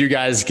 And you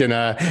guys can,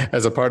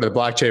 as a part of the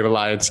Blockchain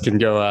Alliance, can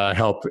go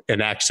help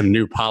enact some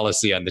new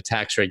policy on the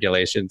tax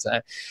regulations.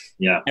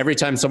 Every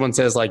time someone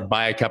says like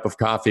buy a cup of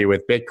coffee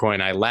with Bitcoin,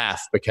 I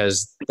laugh,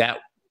 because that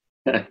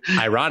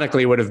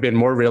ironically would have been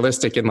more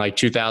realistic in like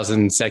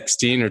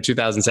 2016 or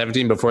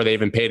 2017 before they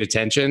even paid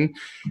attention.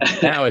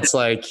 Now it's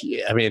like,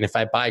 if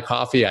I buy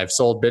coffee, I've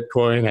sold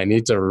Bitcoin, I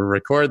need to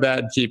record that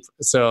and keep.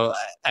 So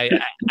I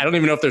don't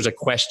even know if there's a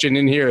question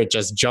in here. It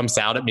just jumps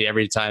out at me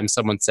every time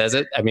someone says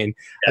it. I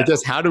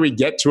guess how do we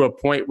get to a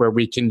point where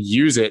we can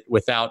use it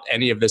without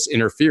any of this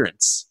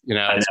interference?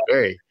 It's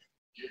very...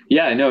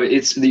 Yeah, no,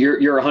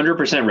 you're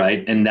 100%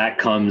 right, and that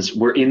comes.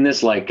 We're in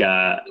this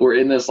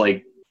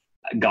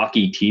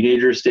gawky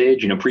teenager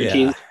stage,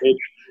 preteen stage,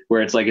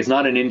 where it's like it's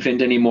not an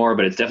infant anymore,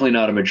 but it's definitely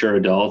not a mature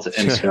adult,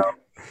 and so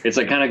it's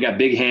like kind of got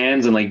big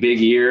hands and like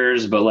big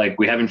ears, but like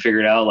we haven't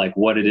figured out like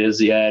what it is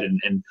yet,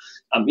 and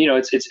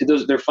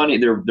they're funny.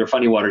 They're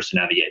funny waters to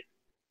navigate.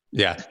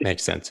 Yeah,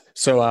 makes sense.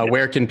 So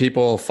where can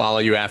people follow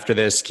you after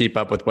this, keep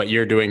up with what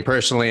you're doing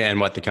personally and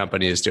what the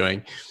company is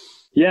doing?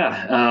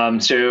 Yeah.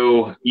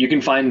 So you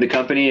can find the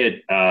company at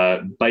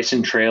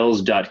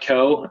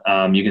bisontrails.co.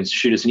 You can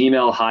shoot us an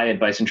email,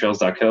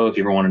 hi@bisontrails.co, if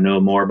you ever want to know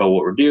more about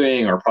what we're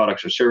doing, our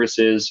products or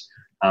services.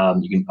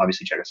 You can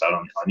obviously check us out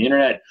on the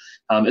internet,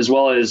 as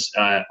well as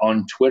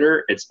on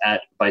Twitter. It's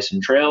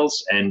 @bisontrails,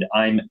 and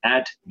I'm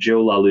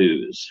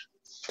 @Joe.Lallouz.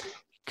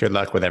 Good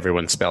luck with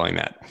everyone spelling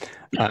that.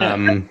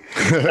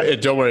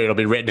 Don't worry, it'll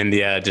be written in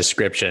the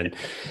description.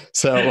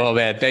 So, well,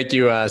 man, thank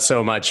you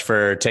so much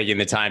for taking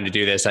the time to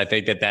do this. I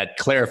think that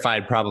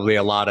clarified probably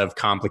a lot of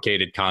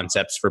complicated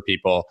concepts for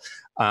people.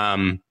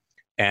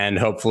 And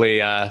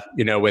hopefully,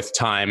 with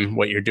time,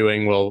 what you're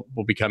doing will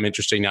become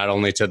interesting not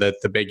only to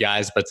the big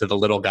guys, but to the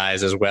little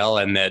guys as well.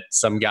 And that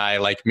some guy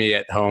like me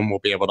at home will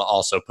be able to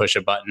also push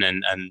a button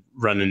and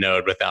run a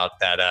node without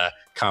that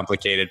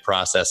complicated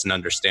process and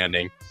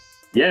understanding.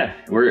 Yeah,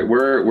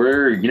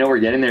 we're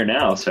getting there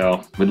now.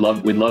 So we'd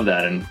love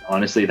that. And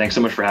honestly, thanks so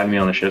much for having me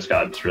on the show,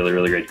 Scott. It's really,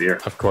 really great to be here.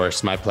 Of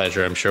course, my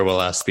pleasure. I'm sure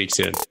we'll speak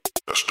soon.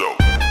 That's dope.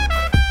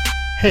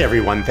 Hey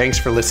everyone, thanks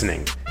for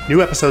listening.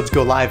 New episodes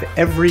go live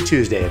every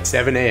Tuesday at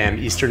 7 a.m.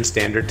 Eastern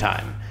Standard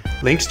Time.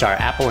 Links to our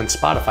Apple and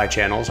Spotify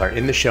channels are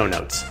in the show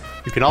notes.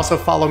 You can also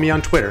follow me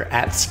on Twitter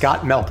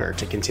 @ScottMelker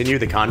to continue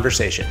the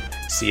conversation.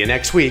 See you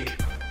next week.